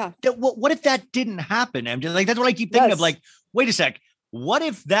they? Yeah. What if that didn't happen? I'm just like, that's what I keep thinking of. Like, wait a sec. What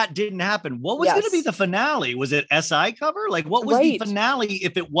if that didn't happen? What was going to be the finale? Was it SI cover? Like, what was the finale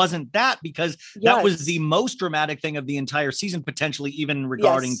if it wasn't that? Because that was the most dramatic thing of the entire season, potentially even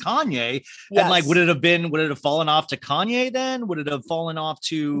regarding Kanye. And, like, would it have fallen off to Kanye then? Would it have fallen off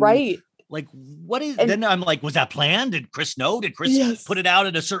to like, what is, then I'm like, was that planned? Did Chris know? Did Chris put it out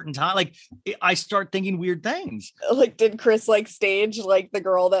at a certain time? Like, I start thinking weird things. Like, did Chris, like, stage, like, the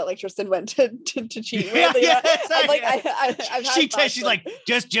girl that, like, Tristan went to cheat with? She's like,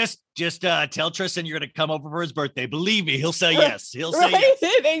 just tell Tristan you're going to come over for his birthday. Believe me, he'll say yes. He'll say yes.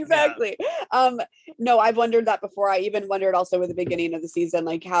 Exactly. Yeah. No, I've wondered that before. I even wondered also with the beginning of the season,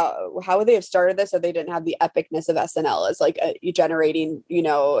 like, how would they have started this if they didn't have the epicness of SNL as, like, generating,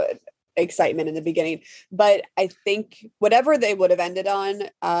 excitement in the beginning. But I think whatever they would have ended on,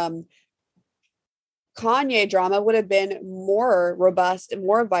 Kanye drama would have been more robust,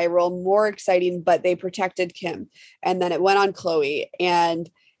 more viral, more exciting, but they protected Kim. And then it went on Chloe. And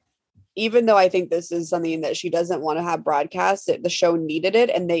even though I think this is something that she doesn't want to have broadcast, the show needed it.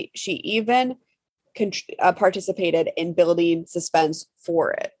 And she even participated in building suspense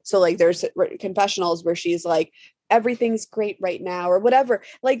for it. So, like, there's confessionals where she's like, everything's great right now, or whatever,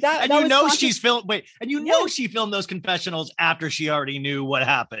 like that. And she's filmed. Wait, and she filmed those confessionals after she already knew what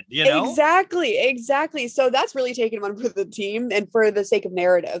happened. Exactly. So that's really taken one for the team and for the sake of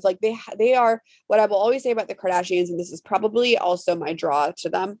narrative. Like, they are what I will always say about the Kardashians, and this is probably also my draw to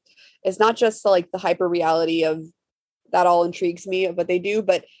them. It's not just the hyper reality of that all intrigues me of what they do,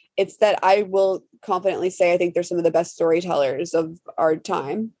 but it's that I will confidently say I think they're some of the best storytellers of our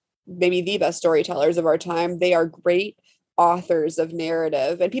time. Maybe the best storytellers of our time. They are great authors of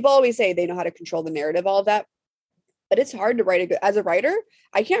narrative, and people always say they know how to control the narrative, all of that, but it's hard to write as a writer.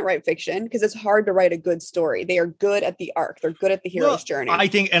 I can't write fiction because it's hard to write a good story. They are good at the arc. They're good at the hero's journey. I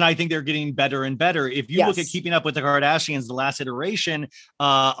think they're getting better and better. If you look at Keeping Up with the Kardashians, the last iteration,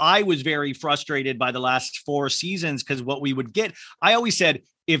 I was very frustrated by the last 4 seasons because what we would get, I always said,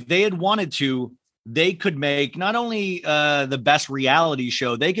 if they had wanted to, they could make not only the best reality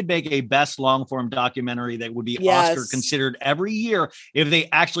show, they could make a best long form documentary that would be Oscar considered every year if they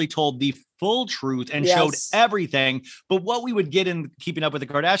actually told the full truth and showed Yes. everything. But what we would get in Keeping Up with the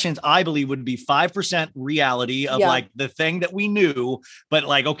Kardashians, I believe, would be 5% reality of Yeah. like the thing that we knew, but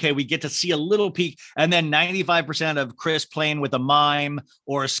like, okay, we get to see a little peek, and then 95% of Chris playing with a mime,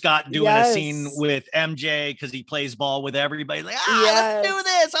 or Scott doing a scene Yes. with MJ because he plays ball with everybody. Like, let's Yes. do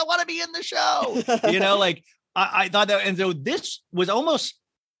this. I want to be in the show. You know, like I thought that, and so this was almost,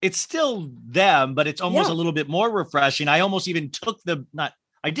 it's still them, but it's almost Yeah. a little bit more refreshing. I almost even took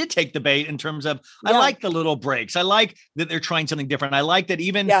I did take the bait in terms of, I Yeah. like the little breaks. I like that they're trying something different. I like that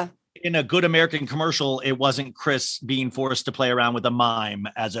even Yeah. in a good American commercial, it wasn't Chris being forced to play around with a mime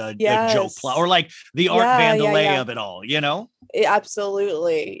as a joke plot, or like the Art Vandelay of it all, you know?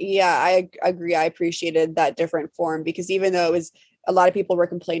 Absolutely. Yeah, I agree. I appreciated that different form, because even though it was, a lot of people were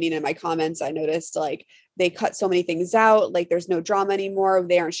complaining in my comments, I noticed like they cut so many things out, like there's no drama anymore.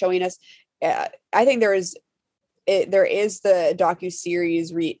 They aren't showing us. I think there is the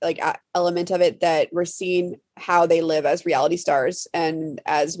docu-series element of it, that we're seeing how they live as reality stars and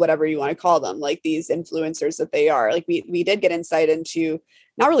as whatever you want to call them, like these influencers that they are. Like we did get insight into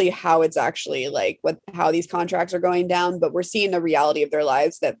not really how it's actually like how these contracts are going down, but we're seeing the reality of their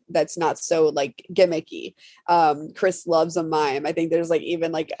lives that's not so like gimmicky. Chris loves a mime. I think there's like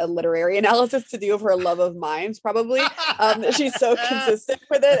even like a literary analysis to do of her love of mimes, probably. She's so consistent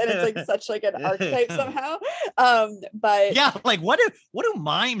with it, and it's like such like an archetype somehow. But yeah, like what do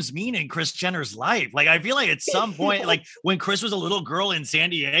mimes mean in Kris Jenner's life? Like I feel like at some point, like when Chris was a little girl in San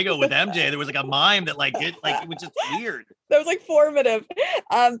Diego with MJ, there was like a mime that like it was just weird. That was like formative.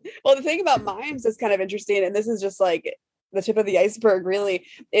 Well, the thing about mimes is kind of interesting, and this is just like the tip of the iceberg really,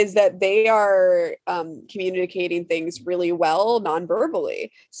 is that they are communicating things really well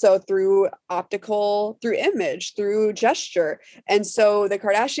non-verbally. So through optical, through image, through gesture. And so the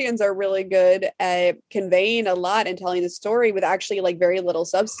Kardashians are really good at conveying a lot and telling the story with actually like very little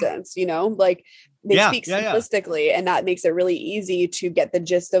substance, you know, like they speak simplistically, and that makes it really easy to get the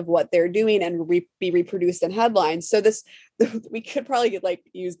gist of what they're doing and be reproduced in headlines. So we could probably like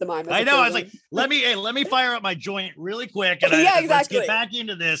use the mime. I know. I was like, let me fire up my joint really quick. And exactly. Let's get back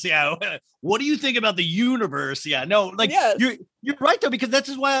into this. Yeah. What do you think about the universe? Yeah, no, like you're right though, because this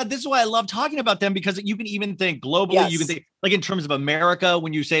is why I love talking about them, because you can even think globally. Yes. You can think like in terms of America,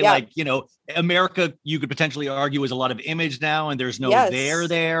 when you say like, you know, America, you could potentially argue is a lot of image now, and there's no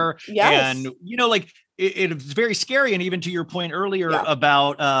there. Yes. And you know, like it's very scary. And even to your point earlier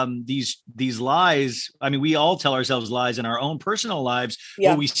about these lies, I mean, we all tell ourselves lies in our own personal lives,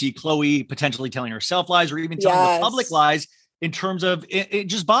 where we see Khloe potentially telling herself lies, or even telling the public lies in terms of it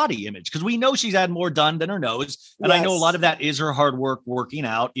just body image, because we know she's had more done than her nose. And I know a lot of that is her hard work working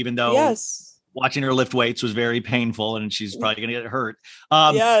out, even though watching her lift weights was very painful, and she's probably going to get hurt.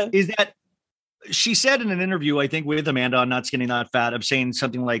 Is that she said in an interview, I think with Amanda on Not Skinny Not Fat, of saying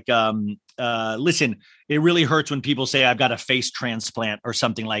something like, listen, it really hurts when people say I've got a face transplant or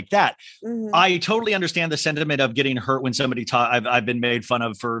something like that. Mm-hmm. I totally understand the sentiment of getting hurt when somebody I've been made fun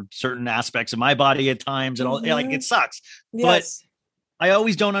of for certain aspects of my body at times, and all, like it sucks. Yes. But I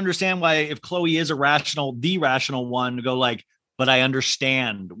always don't understand why, if Khloe is the rational one, to go like, but I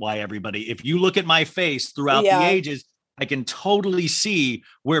understand why everybody, if you look at my face throughout the ages, I can totally see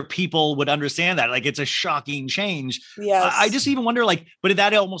where people would understand that. Like, it's a shocking change. Yes. I just even wonder, like, but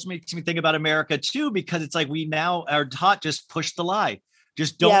that almost makes me think about America too, because it's like we now are taught, just push the lie.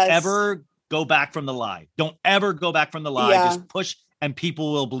 Just don't ever go back from the lie. Don't ever go back from the lie. Just push, and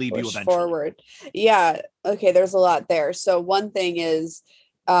people will believe you eventually. Forward. Yeah. Okay. There's a lot there. So one thing is,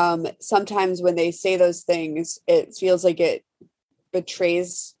 sometimes when they say those things, it feels like it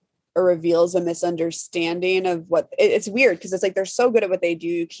betrays or reveals a misunderstanding of what it's weird, because it's like they're so good at what they do.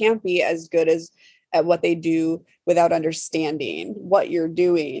 You can't be as good at what they do without understanding what you're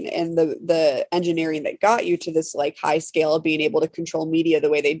doing and the engineering that got you to this like high scale of being able to control media the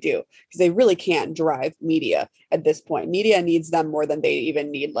way they do, because they really can't drive media at this point. Media needs them more than they even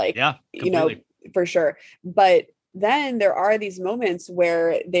need, like, you know, for sure. But then there are these moments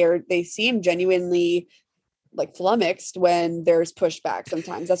where they seem genuinely like flummoxed when there's pushback.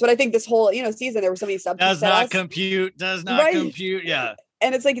 Sometimes that's what I think this whole, you know, season, there were so many subjects. Does not compute. Yeah.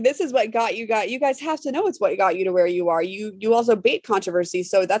 And it's like, this is what got you guys have to know it's what got you to where you are. You also bait controversy.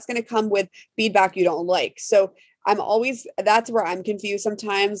 So that's going to come with feedback you don't like. So that's where I'm confused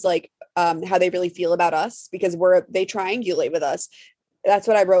sometimes, like how they really feel about us, because they triangulate with us. That's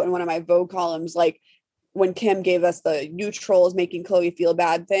what I wrote in one of my Vogue columns. Like when Kim gave us the neutrals making Khloe feel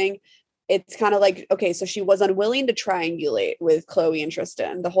bad thing, it's kind of like, okay, so she was unwilling to triangulate with Khloe and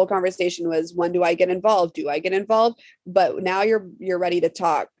Tristan. The whole conversation was, when do I get involved? Do I get involved? But now you're ready to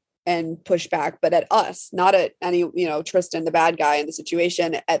talk. and push back, but at us, not at any, Tristan, the bad guy in the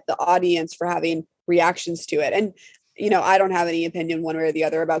situation, at the audience for having reactions to it. And, I don't have any opinion one way or the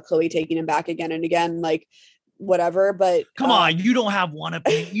other about Khloe taking him back again and again, like whatever, but come on, you don't have one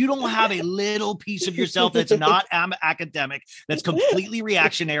opinion. You don't have a little piece of yourself that's not academic, that's completely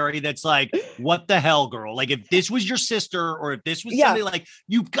reactionary, that's like, what the hell, girl? Like, if this was your sister, or if this was somebody, like,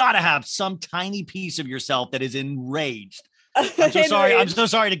 you've got to have some tiny piece of yourself that is enraged. I'm so sorry. I'm so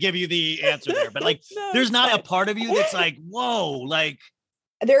sorry to give you the answer there, but like, no, there's not a part of you that's like, whoa, like,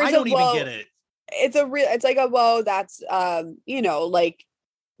 I don't even get it. It's like a whoa, that's, like,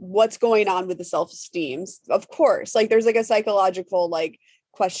 what's going on with the self-esteem, of course, like there's like a psychological like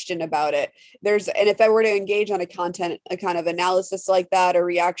question about it. And if I were to engage on a kind of analysis like that or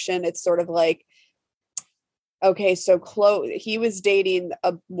reaction, it's sort of like, okay, so he was dating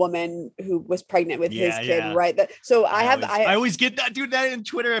a woman who was pregnant with his kid, right? So I always get that, dude, that in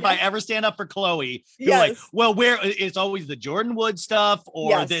Twitter. If I ever stand up for Khloe, you're like, well, where it's always the Jordan Wood stuff,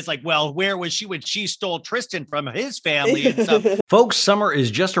 or it's like, well, where was she when she stole Tristan from his family and stuff? Folks, summer is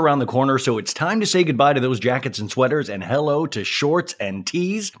just around the corner, so it's time to say goodbye to those jackets and sweaters and hello to shorts and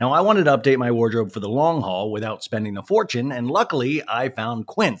tees. Now, I wanted to update my wardrobe for the long haul without spending a fortune, and luckily, I found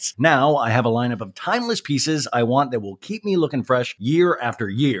Quince. Now, I have a lineup of timeless pieces I want that will keep me looking fresh year after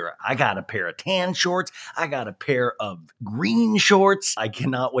year. I got a pair of tan shorts. I got a pair of green shorts. I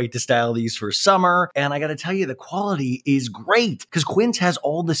cannot wait to style these for summer. And I got to tell you, the quality is great because Quince has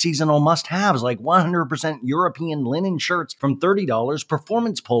all the seasonal must-haves like 100% European linen shirts from $30,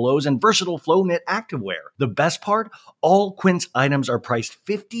 performance polos, and versatile flow knit activewear. The best part? All Quince items are priced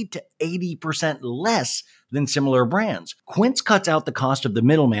 50 to 80% less than similar brands. Quince cuts out the cost of the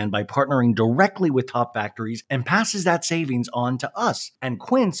middleman by partnering directly with top factories and passes that savings on to us. And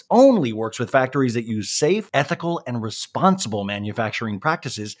Quince only works with factories that use safe, ethical, and responsible manufacturing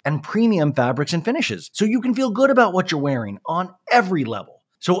practices and premium fabrics and finishes, so you can feel good about what you're wearing on every level.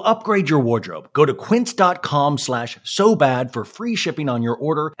 So upgrade your wardrobe. Go to quince.com/sobad for free shipping on your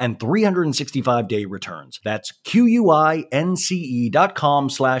order and 365-day returns. That's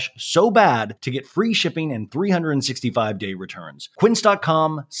QUINCE.com/sobad to get free shipping and 365-day returns.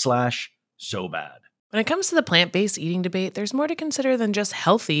 Quince.com/sobad. When it comes to the plant-based eating debate, there's more to consider than just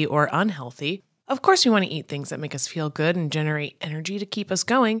healthy or unhealthy. Of course, we want to eat things that make us feel good and generate energy to keep us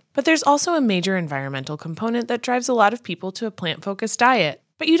going, but there's also a major environmental component that drives a lot of people to a plant-focused diet.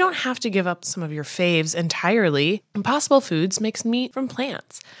 But you don't have to give up some of your faves entirely. Impossible Foods makes meat from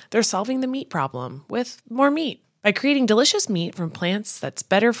plants. They're solving the meat problem with more meat. By creating delicious meat from plants that's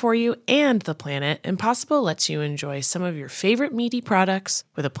better for you and the planet, Impossible lets you enjoy some of your favorite meaty products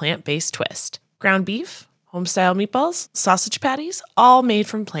with a plant-based twist. Ground beef, home-style meatballs, sausage patties, all made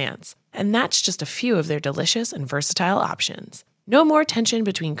from plants. And that's just a few of their delicious and versatile options. No more tension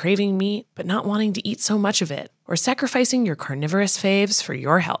between craving meat but not wanting to eat so much of it, or sacrificing your carnivorous faves for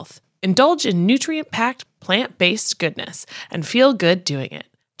your health. Indulge in nutrient-packed, plant-based goodness and feel good doing it.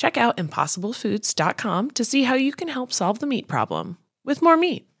 Check out impossiblefoods.com to see how you can help solve the meat problem with more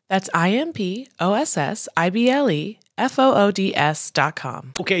meat. That's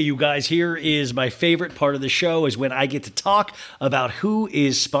IMPOSSIBLEFOODS.com. Okay, you guys, here is my favorite part of the show, is when I get to talk about who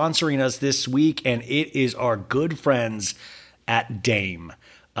is sponsoring us this week, and it is our good friends at Dame.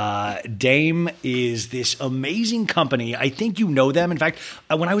 Dame is this amazing company. I think you know them. In fact,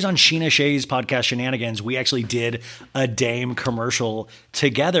 when I was on Sheena Shea's podcast Shenanigans, we actually did a Dame commercial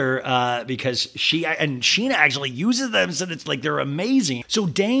together because Sheena actually uses them, so it's like they're amazing. So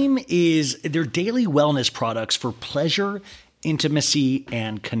Dame is their daily wellness products for pleasure, intimacy,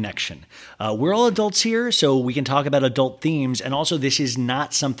 and connection. We're all adults here, so we can talk about adult themes. And also, this is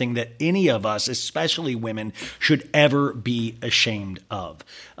not something that any of us, especially women, should ever be ashamed of.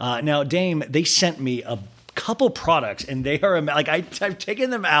 Now, Dame, they sent me a couple products, and they are like, I've taken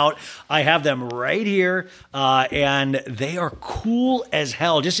them out. I have them right here, and they are cool as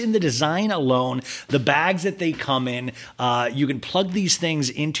hell. Just in the design alone, the bags that they come in, you can plug these things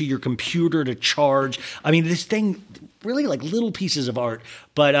into your computer to charge. I mean, this thing, really like little pieces of art,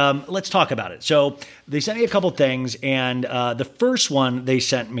 but let's talk about it. So they sent me a couple things, and the first one they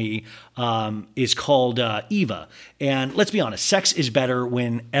sent me is called Eva. And let's be honest, sex is better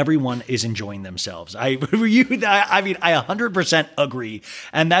when everyone is enjoying themselves. I mean, I 100% agree.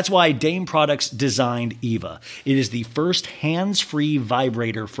 And that's why Dame Products designed Eva. It is the first hands-free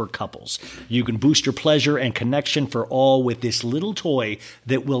vibrator for couples. You can boost your pleasure and connection for all with this little toy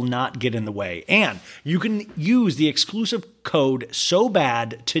that will not get in the way. And you can use the exclusive code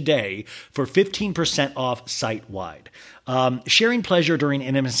SOBAD today for 15% off site-wide. Sharing pleasure during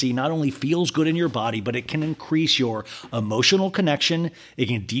intimacy not only feels good in your body, but it can increase your emotional connection. It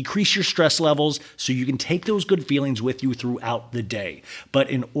can decrease your stress levels so you can take those good feelings with you throughout the day. But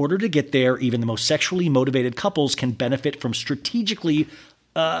in order to get there, even the most sexually motivated couples can benefit from a strategically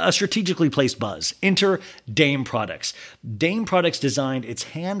placed buzz. Enter Dame Products. Dame Products designed its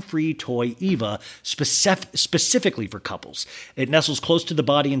hand-free toy Eva specifically for couples. It nestles close to the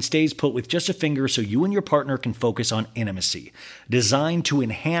body and stays put with just a finger so you and your partner can focus on intimacy. Designed to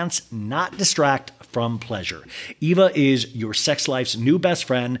enhance, not distract from pleasure. Eva is your sex life's new best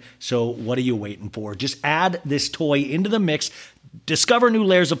friend, so what are you waiting for? Just add this toy into the mix. Discover new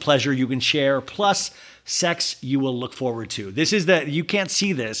layers of pleasure you can share, plus sex you will look forward to. This is you can't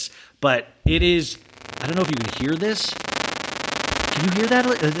see this, but it is, I don't know if you can hear this. Can you hear that?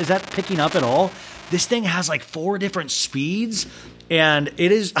 Is that picking up at all? This thing has like 4 different speeds, and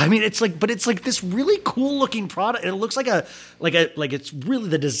it is, I mean, it's like this really cool looking product. It looks like it's really,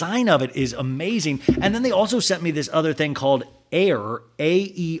 the design of it is amazing. And then they also sent me this other thing called Air,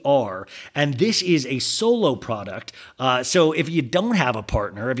 A-E-R, and this is a solo product. So if you don't have a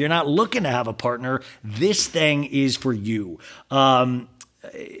partner, if you're not looking to have a partner, this thing is for you.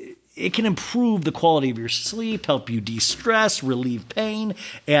 It can improve the quality of your sleep, help you de-stress, relieve pain,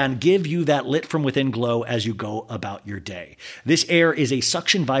 and give you that lit from within glow as you go about your day. This Air is a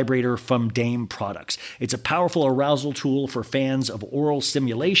suction vibrator from Dame Products. It's a powerful arousal tool for fans of oral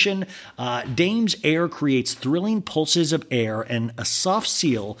stimulation. Dame's Air creates thrilling pulses of air and a soft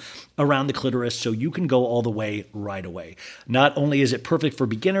seal around the clitoris so you can go all the way right away. Not only is it perfect for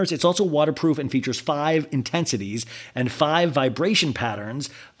beginners, it's also waterproof and features 5 intensities and 5 vibration patterns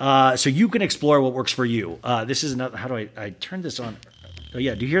so you can explore what works for you. This is another, how do I turn this on? Oh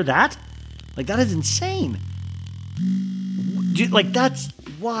yeah, do you hear that? Like, that is insane. Like, that's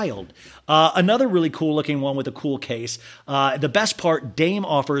wild. Another really cool looking one with a cool case. The best part, Dame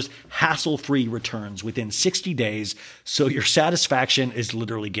offers hassle-free returns within 60 days, so your satisfaction is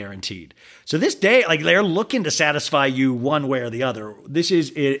literally guaranteed. So this day, like, they're looking to satisfy you one way or the other. This is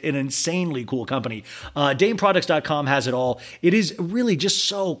an insanely cool company. DameProducts.com has it all. It is really just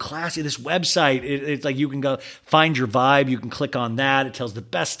so classy. This website, it's like you can go find your vibe. You can click on that. It tells the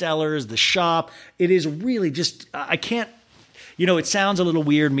bestsellers, the shop. It is really just, I can't, you know, it sounds a little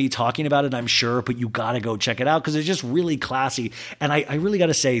weird me talking about it, I'm sure, but you got to go check it out because it's just really classy. And I really got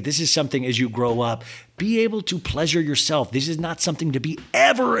to say, this is something as you grow up, be able to pleasure yourself. This is not something to be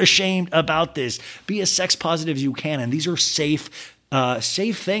ever ashamed about this. Be as sex positive as you can. And these are safe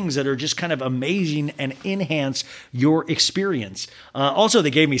things that are just kind of amazing and enhance your experience. Also, they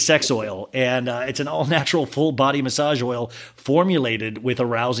gave me sex oil, and it's an all-natural full body massage oil formulated with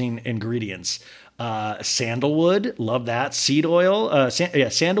arousing ingredients. Sandalwood, love that. Seed oil,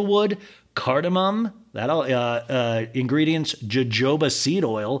 sandalwood, cardamom, ingredients, jojoba seed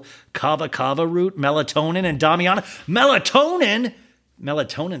oil, kava root, melatonin, and damiana.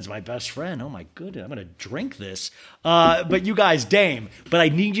 Melatonin's my best friend. Oh my goodness, I'm going to drink this. But you guys, Dame. But I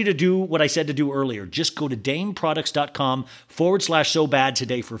need you to do what I said to do earlier. Just go to dameproducts.com/SoBad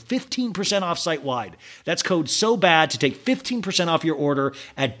today for 15% off site-wide. That's code SOBAD to take 15% off your order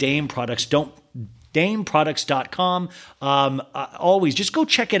at Dame Products. DameProducts.com. Always just go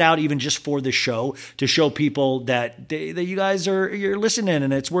check it out, even just for the show, to show people that you guys you're listening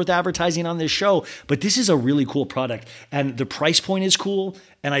and it's worth advertising on this show. But this is a really cool product, and the price point is cool,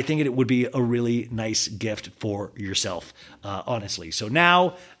 and I think it would be a really nice gift for yourself, honestly. So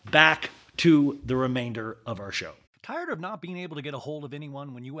now back to the remainder of our show. Tired of not being able to get a hold of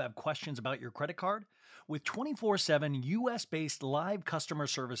anyone when you have questions about your credit card? With 24/7 US-based live customer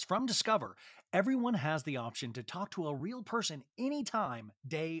service from Discover, everyone has the option to talk to a real person anytime,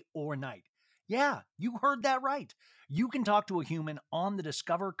 day or night. Yeah, you heard that right. You can talk to a human on the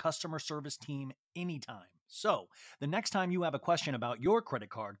Discover customer service team anytime. So, the next time you have a question about your credit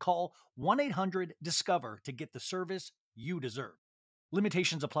card, call 1-800-DISCOVER to get the service you deserve.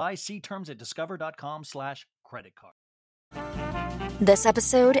 Limitations apply. See terms at discover.com/creditcard. This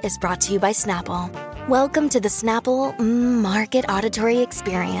episode is brought to you by Snapple. Welcome to the Snapple Market Auditory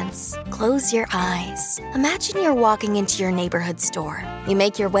Experience. Close your eyes. Imagine you're walking into your neighborhood store. You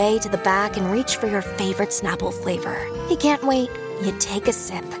make your way to the back and reach for your favorite Snapple flavor. You can't wait. You take a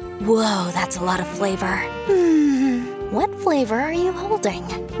sip. Whoa, that's a lot of flavor. What flavor are you holding?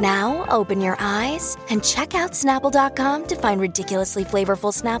 Now open your eyes and check out Snapple.com to find ridiculously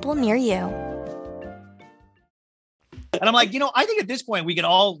flavorful Snapple near you. And I'm like, I think at this point we could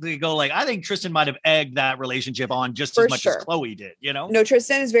all go like, I think Tristan might have egged that relationship on just For as much sure. as Chloe did, No,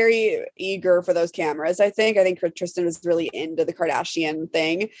 Tristan is very eager for those cameras. I think Tristan was really into the Kardashian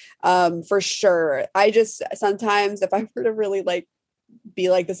thing. For sure. I just sometimes if I were to really like be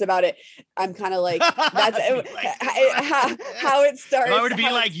like this about it, I'm kind of like that's how it starts. If I were to be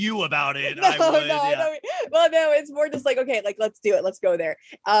like you about it, no, I would. no. Well, no, it's more just like, okay, like let's do it. Let's go there.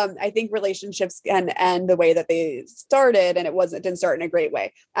 I think relationships can end the way that they started, and it didn't start in a great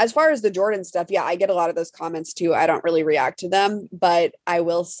way. As far as the Jordan stuff, yeah, I get a lot of those comments too. I don't really react to them, but I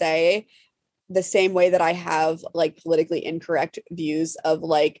will say the same way that I have like politically incorrect views of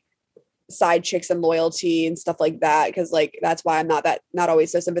like side chicks and loyalty and stuff like that, because like that's why I'm not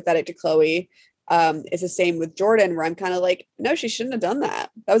always so sympathetic to Chloe. It's the same with Jordan, where I'm kind of like, no, she shouldn't have done that.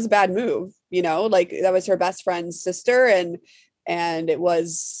 That was a bad move, like that was her best friend's sister, and it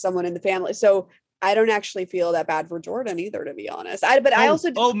was someone in the family. So I don't actually feel that bad for Jordan either, to be honest.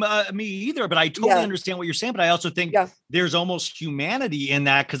 Me either. But I totally understand what you're saying. But I also think there's almost humanity in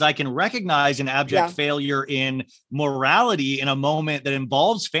that, because I can recognize an abject failure in morality in a moment that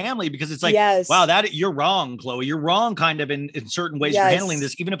involves family, because it's like, wow, that you're wrong, Chloe. You're wrong kind of in certain ways you're handling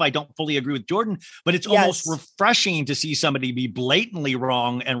this, even if I don't fully agree with Jordan. But it's almost refreshing to see somebody be blatantly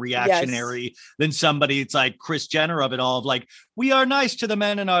wrong and reactionary than somebody, it's like Kris Jenner of it all, of like, we are nice to the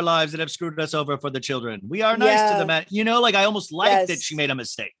men in our lives that have screwed us over for the children. We are nice to the men, like I almost like that she made a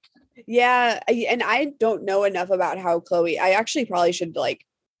mistake. Yeah. And I don't know enough about how Chloe, I actually probably should like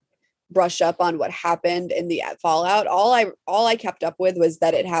brush up on what happened in the fallout. All I kept up with was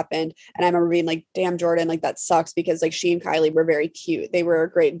that it happened. And I remember being like, damn, Jordan, like that sucks, because like she and Kylie were very cute. They were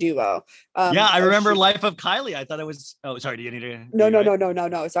a great duo. I remember Life of Kylie. I thought it was, sorry. Do you need to?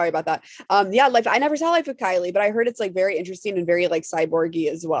 No. Sorry about that. I never saw Life of Kylie, but I heard it's like very interesting and very like cyborgy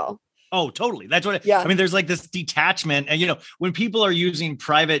as well. Oh, totally. That's what I mean, there's like this detachment, and when people are using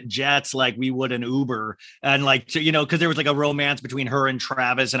private jets like we would an Uber, and like because there was like a romance between her and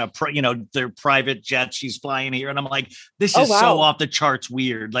Travis and their private jet, she's flying here, and I'm like, this is so off the charts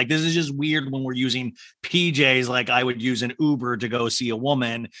weird. Like this is just weird when we're using PJs like I would use an Uber to go see a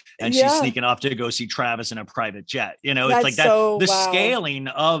woman, and she's sneaking off to go see Travis in a private jet. It's like that. The scaling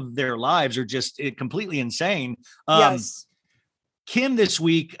of their lives are just completely insane. Kim this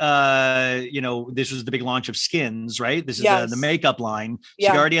week, this was the big launch of Skims, right? This is the makeup line. She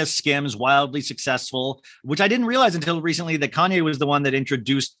already has Skims, wildly successful, which I didn't realize until recently that Kanye was the one that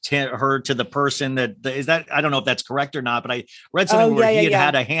introduced her to the person I don't know if that's correct or not, but I read something where he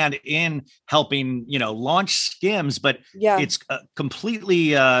had a hand in helping, launch Skims, but it's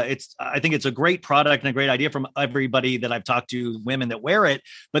completely, I think it's a great product and a great idea from everybody that I've talked to, women that wear it,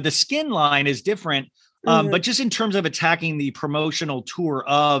 but the skin line is different. But just in terms of attacking the promotional tour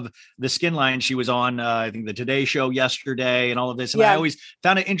of the skin line, she was on, I think, the Today Show yesterday and all of this. And I always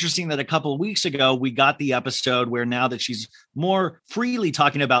found it interesting that a couple of weeks ago, we got the episode where now that she's more freely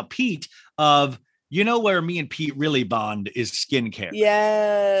talking about Pete of, where me and Pete really bond is skincare.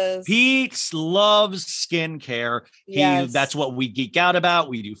 Yes. Pete loves skincare. That's what we geek out about.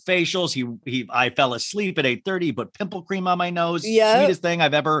 We do facials. I fell asleep at 8:30, put pimple cream on my nose. Sweetest thing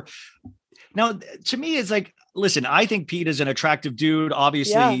I've ever. Now, to me, it's like, listen, I think Pete is an attractive dude.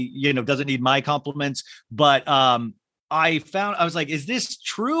 Obviously, doesn't need my compliments. But I was like, is this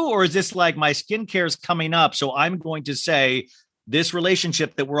true? Or is this like my skincare is coming up? So I'm going to say this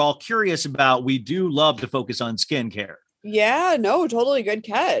relationship that we're all curious about, we do love to focus on skincare. Yeah, no, totally good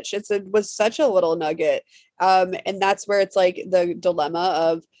catch. It was such a little nugget. And that's where it's like the dilemma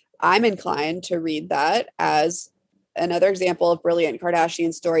of I'm inclined to read that as another example of brilliant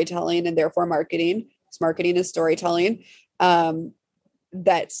Kardashian storytelling and therefore marketing. Marketing is storytelling.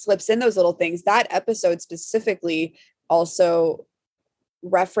 That slips in those little things. That episode specifically also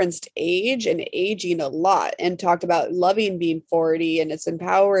referenced age and aging a lot and talked about loving being 40 and it's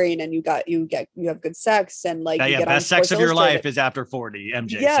empowering and you have good sex and like you get best sex of your life is after 40.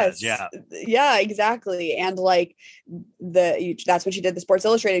 MJ says, yeah, exactly. And like that's when she did the Sports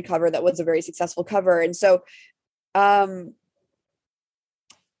Illustrated cover that was a very successful cover. And so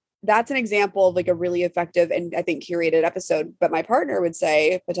that's an example of like a really effective and I think curated episode. But my partner would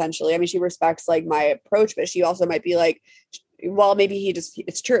say potentially, I mean, she respects like my approach, but she also might be like, well, maybe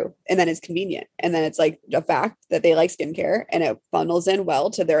it's true. And then it's convenient. And then it's like a fact that they like skincare and it funnels in well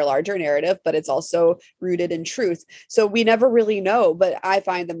to their larger narrative, but it's also rooted in truth. So we never really know, but I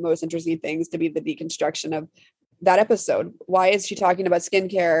find the most interesting things to be the deconstruction of that episode? Why is she talking about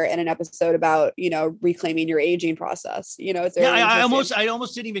skincare in an episode about, reclaiming your aging process? It's very I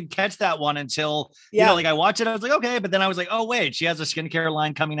almost didn't even catch that one until, like I watched it. I was like, okay, but then I was like, oh wait, she has a skincare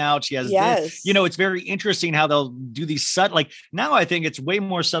line coming out. She has this, it's very interesting how they'll do these subtle, like now I think it's way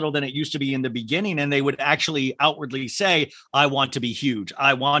more subtle than it used to be in the beginning. And they would actually outwardly say, I want to be huge.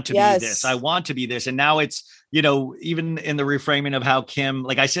 I want to be this. I want to be this. And now it's, even in the reframing of how Kim,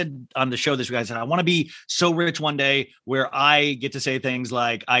 like I said on the show this week, I said, I want to be so rich one day where I get to say things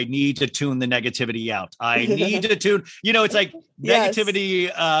like, I need to tune the negativity out. I need to tune, it's like negativity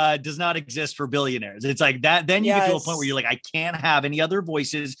does not exist for billionaires. It's like that. Then you get to a point where you're like, I can't have any other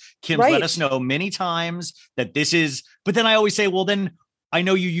voices. Kim's let us know many times that this is, but then I always say, well, then I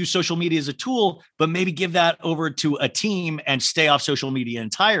know you use social media as a tool, but maybe give that over to a team and stay off social media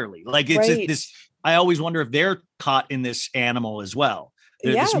entirely. Like it's this, I always wonder if they're caught in this animal as well.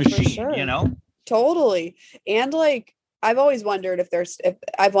 This machine, for sure. Totally. And like, I've always wondered if they're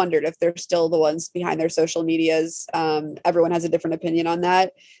still the ones behind their social medias. Everyone has a different opinion on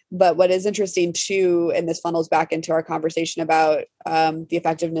that. But what is interesting too, and this funnels back into our conversation about the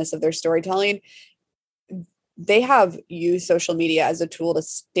effectiveness of their storytelling, they have used social media as a tool to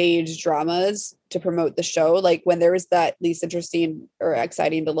stage dramas to promote the show. Like when there was that least interesting or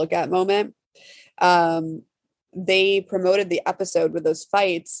exciting to look at moment, they promoted the episode with those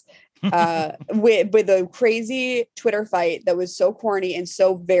fights, with a crazy Twitter fight that was so corny and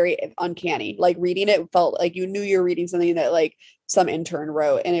so very uncanny. Like reading it felt like you knew you were reading something that like some intern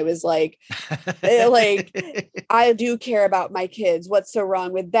wrote. And it was like, I do care about my kids. What's so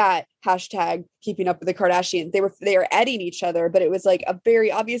wrong with that? Hashtag keeping up with the Kardashians. They were adding each other, but it was like a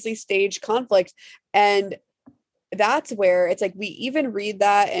very obviously staged conflict. And that's where it's like, we even read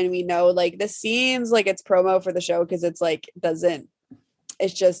that and we know like this seems like it's promo for the show. Cause it's like,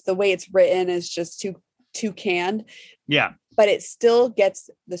 it's just the way it's written is just too canned. Yeah. But it still gets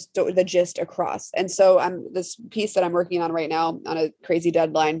the gist across. And so this piece that I'm working on right now on a crazy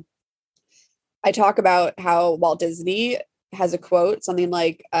deadline, I talk about how Walt Disney has a quote, something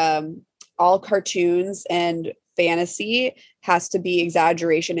like, all cartoons and fantasy has to be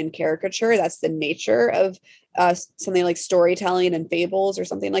exaggeration and caricature. That's the nature of something like storytelling and fables or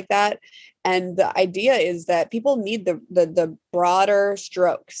something like that. And the idea is that people need the broader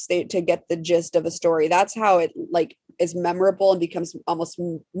strokes to get the gist of a story. That's how it like is memorable and becomes almost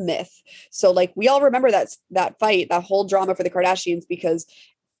myth. So like we all remember that fight, that whole drama for the Kardashians, because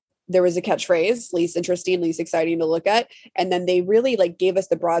there was a catchphrase, least interesting, least exciting to look at. And then they really like gave us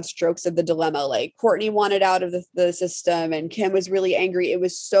the broad strokes of the dilemma. Like Kourtney wanted out of the system and Kim was really angry. It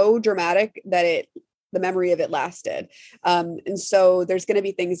was so dramatic that the memory of it lasted. And so there's going to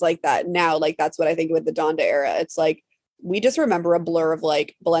be things like that now. Like that's what I think with the Donda era. It's like, we just remember a blur of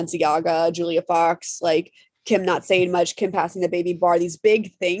like Balenciaga, Julia Fox, like Kim not saying much, Kim passing the baby bar, these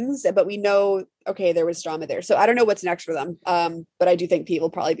big things, but we know, okay, there was drama there. So I don't know what's next for them. But I do think Pete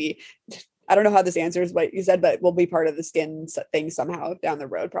will probably be, I don't know how this answers what you said, but we'll be part of the skin thing somehow down the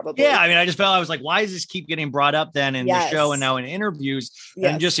road, probably. Yeah. I mean, I was like, why does this keep getting brought up then in the show and now in interviews?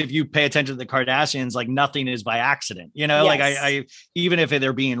 And just, if you pay attention to the Kardashians, like nothing is by accident, like I even if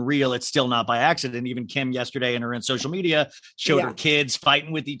they're being real, it's still not by accident. Even Kim yesterday in her social media showed her kids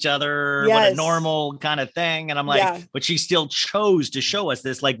fighting with each other, what a normal kind of thing. And I'm like, but she still chose to show us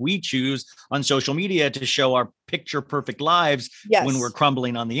this, like we choose on social media to show our picture perfect lives when we're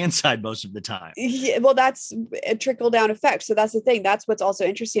crumbling on the inside most of the time. Yeah, well, that's a trickle down effect. So that's the thing. That's what's also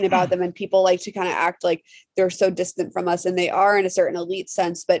interesting about them. And people like to kind of act like they're so distant from us, and they are in a certain elite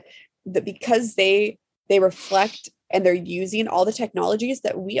sense, but because they reflect and they're using all the technologies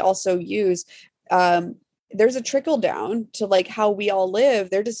that we also use. There's a trickle down to like how we all live.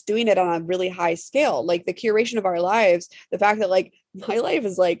 They're just doing it on a really high scale. Like the curation of our lives, the fact that like my life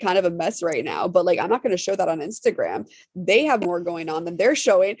is like kind of a mess right now, but like, I'm not going to show that on Instagram. They have more going on than they're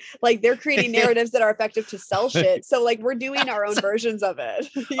showing. Like they're creating narratives that are effective to sell shit. So like we're doing our own versions of it.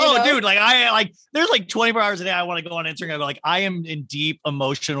 Dude, like there's like 24 hours a day. I want to go on Instagram and go like, I am in deep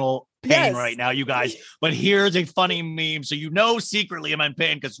emotional pain right now, you guys, but here's a funny meme. So, secretly I'm in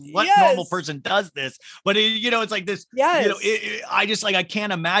pain because what normal person does this, but it's like this, I just like, I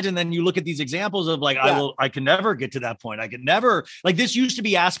can't imagine. Then you look at these examples of like, I can never get to that point. I could never, like, this used to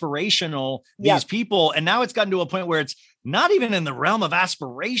be aspirational, these people. And now it's gotten to a point where it's not even in the realm of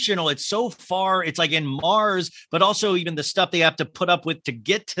aspirational. It's so far, it's like in Mars, but also even the stuff they have to put up with to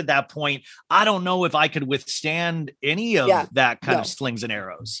get to that point. I don't know if I could withstand any of that kind of slings and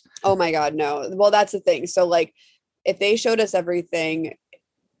arrows. Oh my God, no. Well, that's the thing. So like, if they showed us everything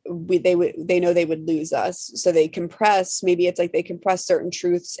they know they would lose us. So they compress, maybe it's like they compress certain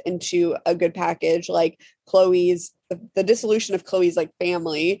truths into a good package, like Chloe's, the dissolution of Chloe's like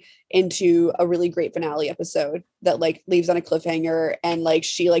family into a really great finale episode that like leaves on a cliffhanger. And like,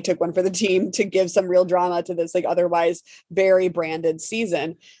 she like took one for the team to give some real drama to this like otherwise very branded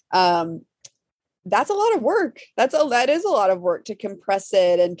season. That's a lot of work. That is a lot of work to compress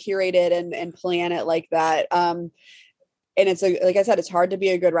it and curate it and plan it like that. And it's like I said, it's hard to be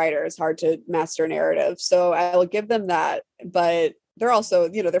a good writer. It's hard to master narrative. So I will give them that, but they're also,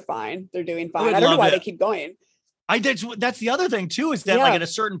 they're fine. They're doing fine. I don't know why they keep going. That's the other thing too, is that like at a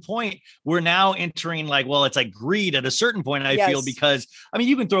certain point, we're now entering like, well, it's like greed at a certain point, I feel, because I mean,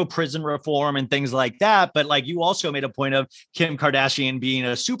 you can throw prison reform and things like that, but like you also made a point of Kim Kardashian being a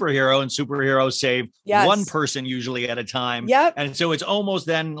superhero, and superheroes save one person usually at a time. Yep. And so it's almost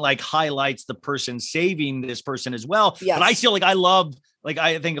then like highlights the person saving this person as well. But I feel like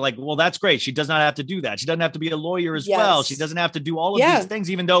I think like, well, that's great. She does not have to do that. She doesn't have to be a lawyer as well. She doesn't have to do all of these things,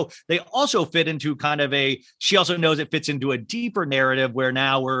 even though they also fit into kind of she also knows it fits into a deeper narrative where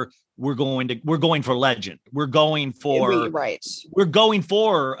now we're going for legend. We're going for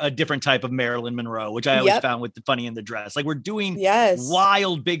a different type of Marilyn Monroe, which I always found with the Funny in the Dress. Like we're doing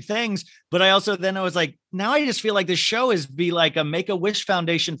wild, big things. But I was like, now I just feel like this show is be like a Make-A-Wish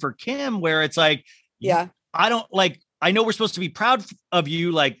Foundation for Kim, where it's like, I know we're supposed to be proud of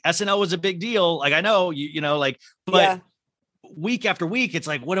you. Like SNL was a big deal. Like I know but week after week, it's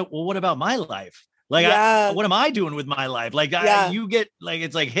like, what about my life? Like, what am I doing with my life? Like you get like,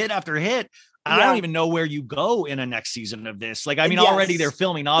 it's like hit after hit. I don't even know where you go in a next season of this. Like, I mean, already they're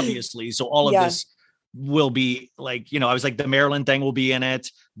filming, obviously. So all of this will be like, I was like, the Maryland thing will be in it.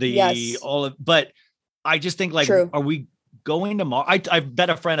 But I just think like, are we going tomorrow? I bet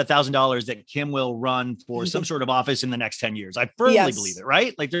a friend $1,000 that Kim will run for some sort of office in the next 10 years. I firmly believe it,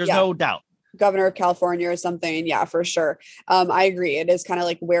 right? Like there's no doubt. Governor of California or something. Yeah, for sure. I agree. It is kind of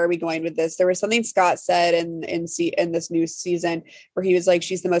like, where are we going with this? There was something Scott said in this new season where he was like,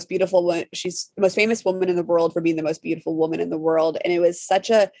 she's the most beautiful one. She's the most famous woman in the world for being the most beautiful woman in the world. And it was such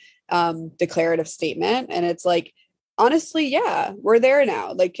a declarative statement. And it's like, honestly, yeah, we're there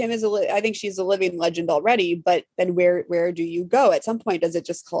now. Like Kim I think she's a living legend already, but then where do you go? At some point, does it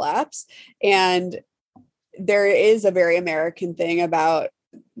just collapse? And there is a very American thing about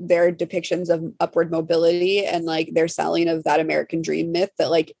their depictions of upward mobility and like their selling of that American dream myth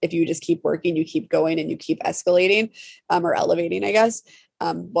that like, if you just keep working, you keep going and you keep escalating or elevating, I guess.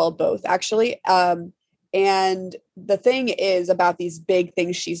 Well, both actually. And the thing is about these big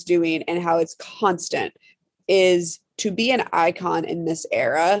things she's doing and how it's constant is to be an icon in this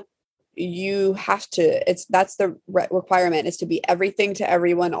era. You have to, that's the requirement, is to be everything to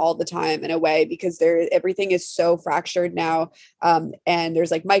everyone all the time in a way, because everything is so fractured now. And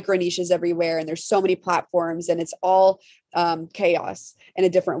there's like micro niches everywhere, and there's so many platforms, and it's all chaos in a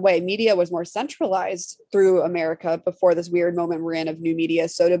different way. Media was more centralized through America before this weird moment we're in of new media.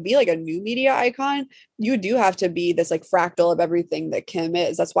 So to be like a new media icon, you do have to be this like fractal of everything that Kim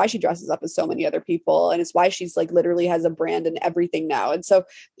is. That's why she dresses up as so many other people. And it's why she's like literally has a brand and everything now. And so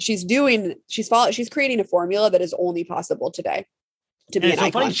she's creating a formula that is only possible today to be an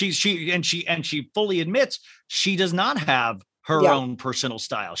icon. Funny, she fully admits she does not have her own personal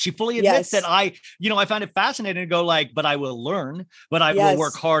style. She fully admits that I find it fascinating to go like, but I will learn, but I will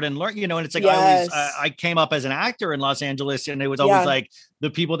work hard and learn, and it's like, I came up as an actor in Los Angeles, and it was always like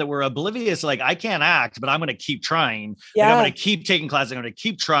the people that were oblivious, like I can't act, but I'm going to keep trying. Like, I'm going to keep taking classes. I'm going to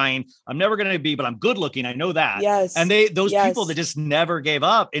keep trying. I'm never going to be, but I'm good looking. I know that. And those people that just never gave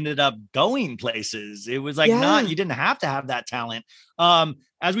up ended up going places. It was like, you didn't have to have that talent.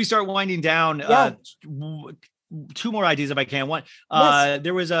 As we start winding down, two more ideas if I can. One,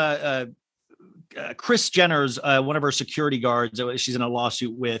 there was Kris Jenner's one of her security guards. She's in a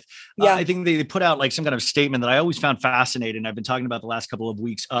lawsuit with. I think they put out like some kind of statement that I always found fascinating. I've been talking about the last couple of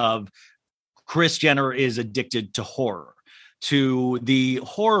weeks of Kris Jenner is addicted to horror, to the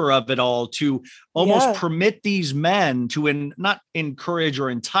horror of it all, to almost permit these men to not encourage or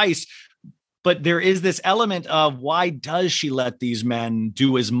entice. But there is this element of, why does she let these men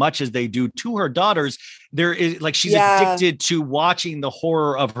do as much as they do to her daughters? There is like, she's addicted to watching the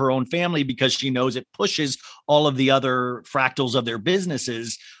horror of her own family because she knows it pushes all of the other fractals of their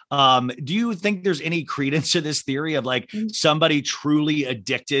businesses. Do you think there's any credence to this theory of like somebody truly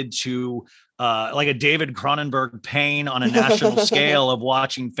addicted to like a David Cronenberg pain on a national scale of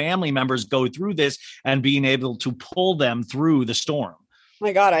watching family members go through this and being able to pull them through the storm?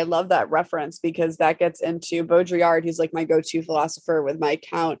 My God, I love that reference because that gets into Baudrillard, who's like my go-to philosopher with my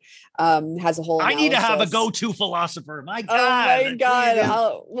account, has a whole I need to have a analysis. go-to philosopher. My God. Oh my God.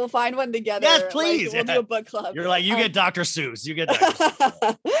 Jesus. We'll find one together. Yes, please. We'll do a book club. You're like, you get Dr. Seuss. You get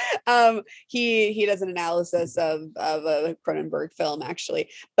Dr. Seuss. He does an analysis of a Cronenberg film, actually.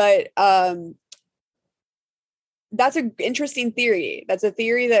 But that's an interesting theory. That's a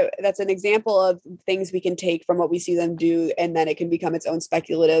theory that's an example of things we can take from what we see them do, and then it can become its own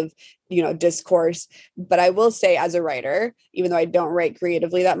speculative, discourse. But I will say, as a writer, even though I don't write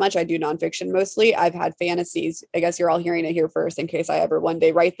creatively that much, I do nonfiction mostly. I've had fantasies. I guess you're all hearing it here first, in case I ever one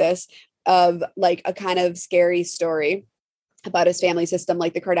day write this, of like a kind of scary story about his family system,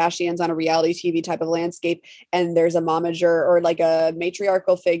 like the Kardashians on a reality TV type of landscape. And there's a momager or like a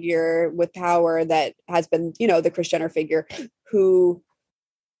matriarchal figure with power that has been, the Kris Jenner figure, who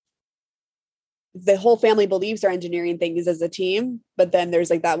the whole family believes are engineering things as a team. But then there's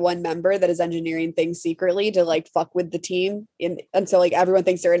like that one member that is engineering things secretly to like fuck with the team until like everyone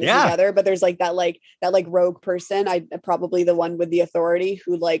thinks they're in it together. But there's that rogue person. I probably the one with the authority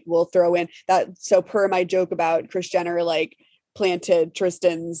who like will throw in that. So per my joke about Kris Jenner, like, planted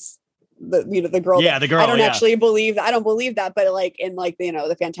Tristan's the girl. Yeah, the girl. I don't actually believe that. I don't believe that, but like in like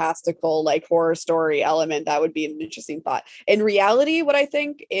the fantastical like horror story element, that would be an interesting thought. In reality, what I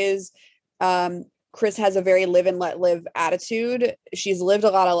think is Kris has a very live and let live attitude. She's lived a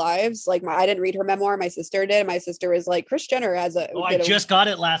lot of lives. Like I didn't read her memoir. My sister did. My sister was like, Kris Jenner has a. Oh, I just got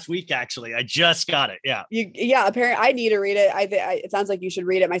it last week. Actually, I just got it. Yeah. Apparently, I need to read it. It sounds like you should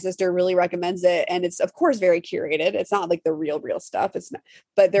read it. My sister really recommends it, and it's of course very curated. It's not like the real stuff. It's not,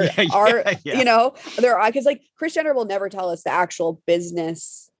 but there are there are because like Kris Jenner will never tell us the actual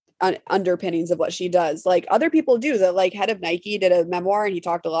business underpinnings of what she does. Like other people do. The like head of Nike did a memoir and he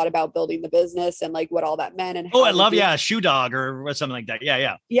talked a lot about building the business and like what all that meant. And I love Shoe Dog or something like that.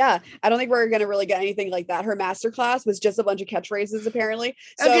 Yeah. I don't think we're gonna really get anything like that. Her masterclass was just a bunch of catchphrases apparently.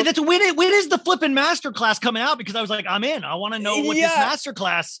 So okay, that's when is the flipping masterclass coming out? Because I was like, I'm in. I want to know what this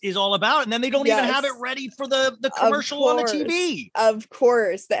masterclass is all about. And then they don't even have it ready for the commercial on the TV. Of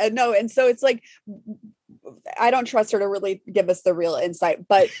course. No, and so it's like I don't trust her to really give us the real insight,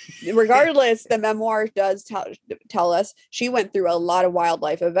 but regardless, the memoir does tell us she went through a lot of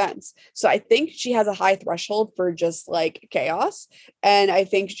wildlife events. So I think she has a high threshold for just like chaos. And I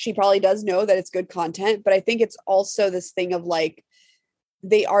think she probably does know that it's good content, but I think it's also this thing of like,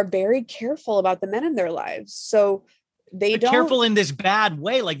 they are very careful about the men in their lives. So they're careful in this bad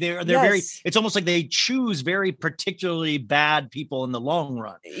way. Like they're very, it's almost like they choose very particularly bad people in the long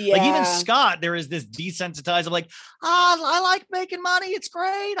run. Yeah. Like even Scott, there is this desensitized of like, I like making money. It's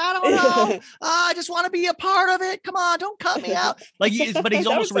great. I don't know. I just want to be a part of it. Come on, don't cut me out. Like, but he's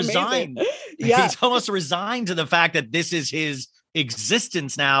almost resigned. Yeah. He's almost resigned to the fact that this is his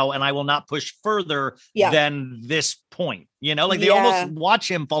existence now, and I will not push further than this point. Like they almost watch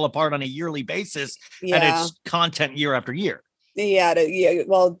him fall apart on a yearly basis, and it's content year after year.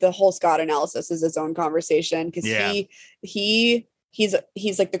 Well, the whole Scott analysis is his own conversation because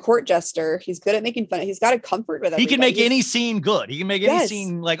he's like the court jester. He's good at making fun. He's got a comfort with everybody. He can make any scene good. He can make any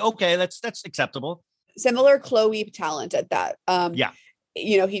scene like, okay, that's acceptable. Similar Chloe talent at that.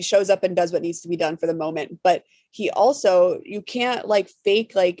 He shows up and does what needs to be done for the moment, but he also, you can't like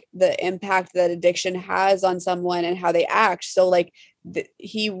fake like the impact that addiction has on someone and how they act. So like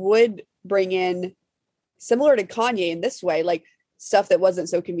he would bring in, similar to Kanye in this way, like stuff that wasn't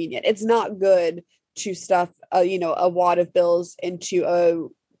so convenient. It's not good to stuff, a wad of bills into a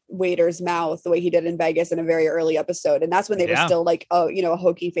waiter's mouth the way he did in Vegas in a very early episode. And that's when they were still like, a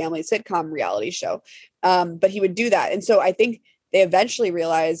hokey family sitcom reality show. But he would do that. And so I think they eventually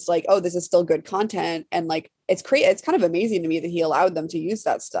realized like, oh, this is still good content. And like, it's kind of amazing to me that he allowed them to use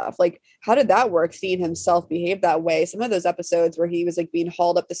that stuff. Like, how did that work? Seeing himself behave that way. Some of those episodes where he was like being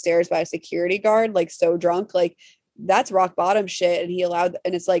hauled up the stairs by a security guard, like so drunk, like that's rock bottom shit. And he allowed,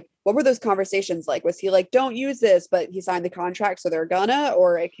 and it's like, what were those conversations like? Was he like, don't use this, but he signed the contract, so they're gonna,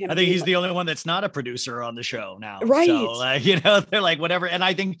 or it can't. I think he's the only one that's not a producer on the show now. Right. So, they're like, whatever. And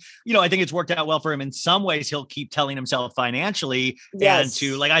I think it's worked out well for him in some ways. He'll keep telling himself financially and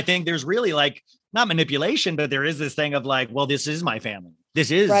to like, I think there's really like, not manipulation, but there is this thing of like, well, this is my family. This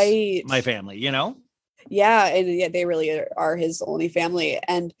is my family, Yeah. And they really are his only family.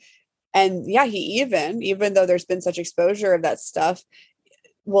 And he even though there's been such exposure of that stuff,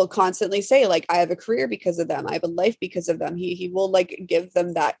 will constantly say like, I have a career because of them. I have a life because of them. He will like give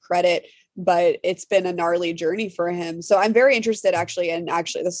them that credit, but it's been a gnarly journey for him. So I'm very interested in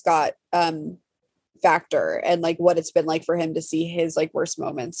the Scott factor and like what it's been like for him to see his like worst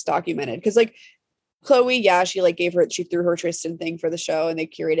moments documented. Cause like Chloe, yeah, she threw her Tristan thing for the show and they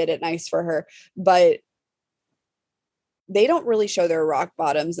curated it nice for her, but they don't really show their rock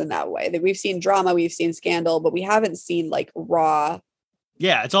bottoms in that way. That we've seen drama, we've seen scandal, but we haven't seen like raw.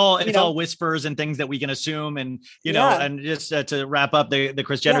 Yeah, it's all whispers and things that we can assume. And, and just to wrap up the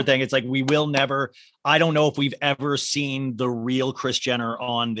Kris Jenner thing, it's like we will never, I don't know if we've ever seen the real Kris Jenner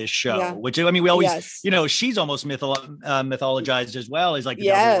on this show, which, I mean, we always, she's almost mythologized as well as like the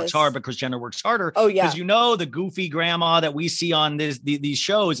devil works hard, but Kris Jenner works harder. Oh, yeah. Because, the goofy grandma that we see on these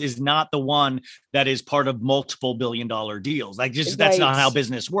shows is not the one that is part of multiple billion-dollar deals. Like that's not how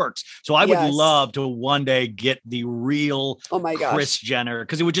business works. So I would love to one day get the real Kris Jenner,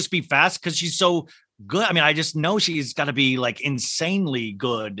 because it would just be fast because she's so good. I mean, I just know she's got to be like insanely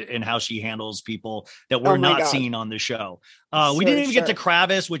good in how she handles people that we're not seeing on the show. We didn't even get to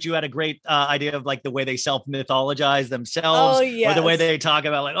Kravis, which you had a great idea of, like the way they self-mythologize themselves, or the way they talk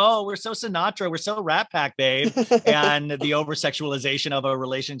about like, oh, we're so Sinatra, we're so Rat Pack, babe, and the over-sexualization of a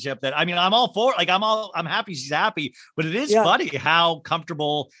relationship that, I mean, I'm all for. Like, I'm happy she's happy, but it is funny how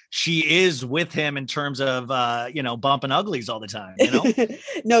comfortable she is with him in terms of bumping uglies all the time.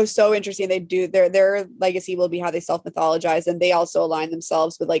 No, so interesting. They do their legacy will be how they self-mythologize, and they also align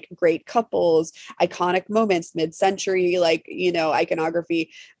themselves with like great couples, iconic moments, mid-century, like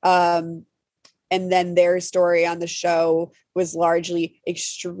iconography, and then their story on the show was largely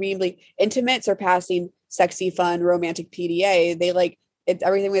extremely intimate, surpassing sexy, fun, romantic PDA. They like it,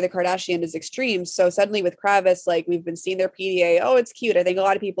 everything with the Kardashian is extreme. So suddenly with Kravis, like we've been seeing their PDA. Oh, it's cute. I think a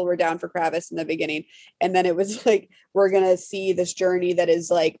lot of people were down for Kravis in the beginning. And then it was like, we're going to see this journey that is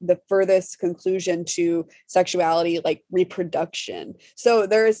like the furthest conclusion to sexuality, like reproduction. So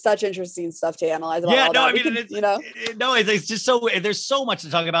there is such interesting stuff to analyze about all that. I mean, it's just so, there's so much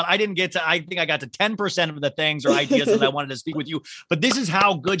to talk about. I think I got to 10% of the things or ideas that I wanted to speak with you, but this is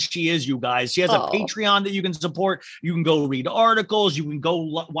how good she is, you guys. She has a Patreon that you can support. You can go read articles. You can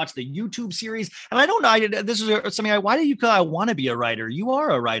go watch the YouTube series. And I don't know, this is something, why do you want to be a writer? You are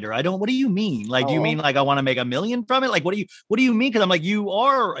a writer. What do you mean? Like, do you mean like I want to make $1 million from it? Like, what do you mean? Cause I'm like, you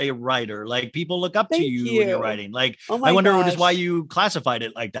are a writer. Like people look up to you when you're writing. Like, I wonder just why you classified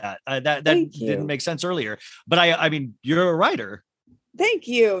it like that. That didn't make sense earlier, but I mean, you're a writer. Thank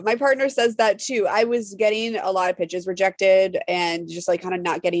you. My partner says that too. I was getting a lot of pitches rejected and just like kind of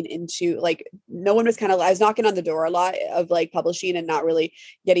not getting into like, no one was I was knocking on the door a lot of like publishing and not really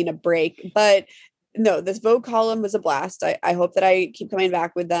getting a break. But no, this Vogue column was a blast. I hope that I keep coming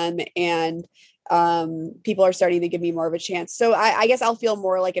back with them and people are starting to give me more of a chance. So I guess I'll feel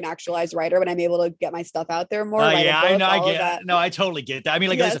more like an actualized writer when I'm able to get my stuff out there more. I totally get that. I mean,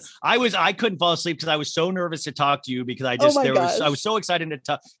 like, listen, I couldn't fall asleep because I was so nervous to talk to you because I was so excited to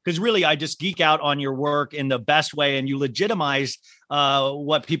talk because really I just geek out on your work in the best way and you legitimize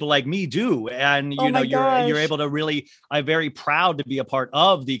what people like me do. And, you're able to really, I'm very proud to be a part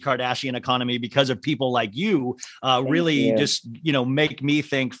of the Kardashian economy because of people like you, just, make me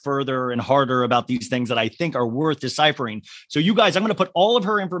think further and harder about these things that I think are worth deciphering. So you guys, I'm going to put all of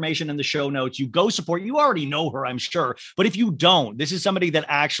her information in the show notes. You go support, you already know her, I'm sure. But if you don't, this is somebody that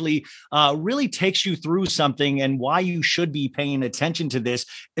actually really takes you through something and why you should be paying attention to this,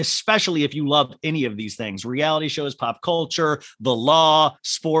 especially if you love any of these things, reality shows, pop culture, the law,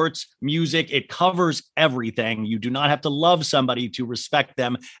 sports, music. It covers everything. You do not have to love somebody to respect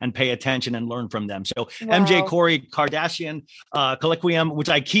them and pay attention and learn from them. So MJ Corey, Kardashian Kolloquium, which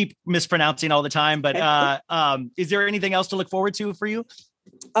I keep mispronouncing all the time, but is there anything else to look forward to for you?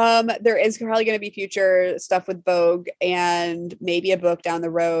 There is probably going to be future stuff with Vogue and maybe a book down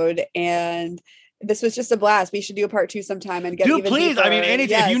the road. And this was just a blast. We should do a part 2 sometime and get even please. deeper. I mean,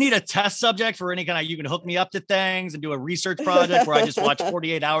 anything. If you need a test subject for any kind of, you can hook me up to things and do a research project where I just watch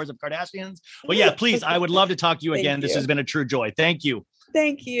 48 hours of Kardashians. But yeah, please, I would love to talk to you again. This has been a true joy. Thank you.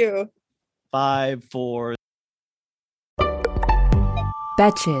 Thank you. 5, 4.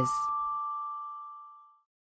 Betches.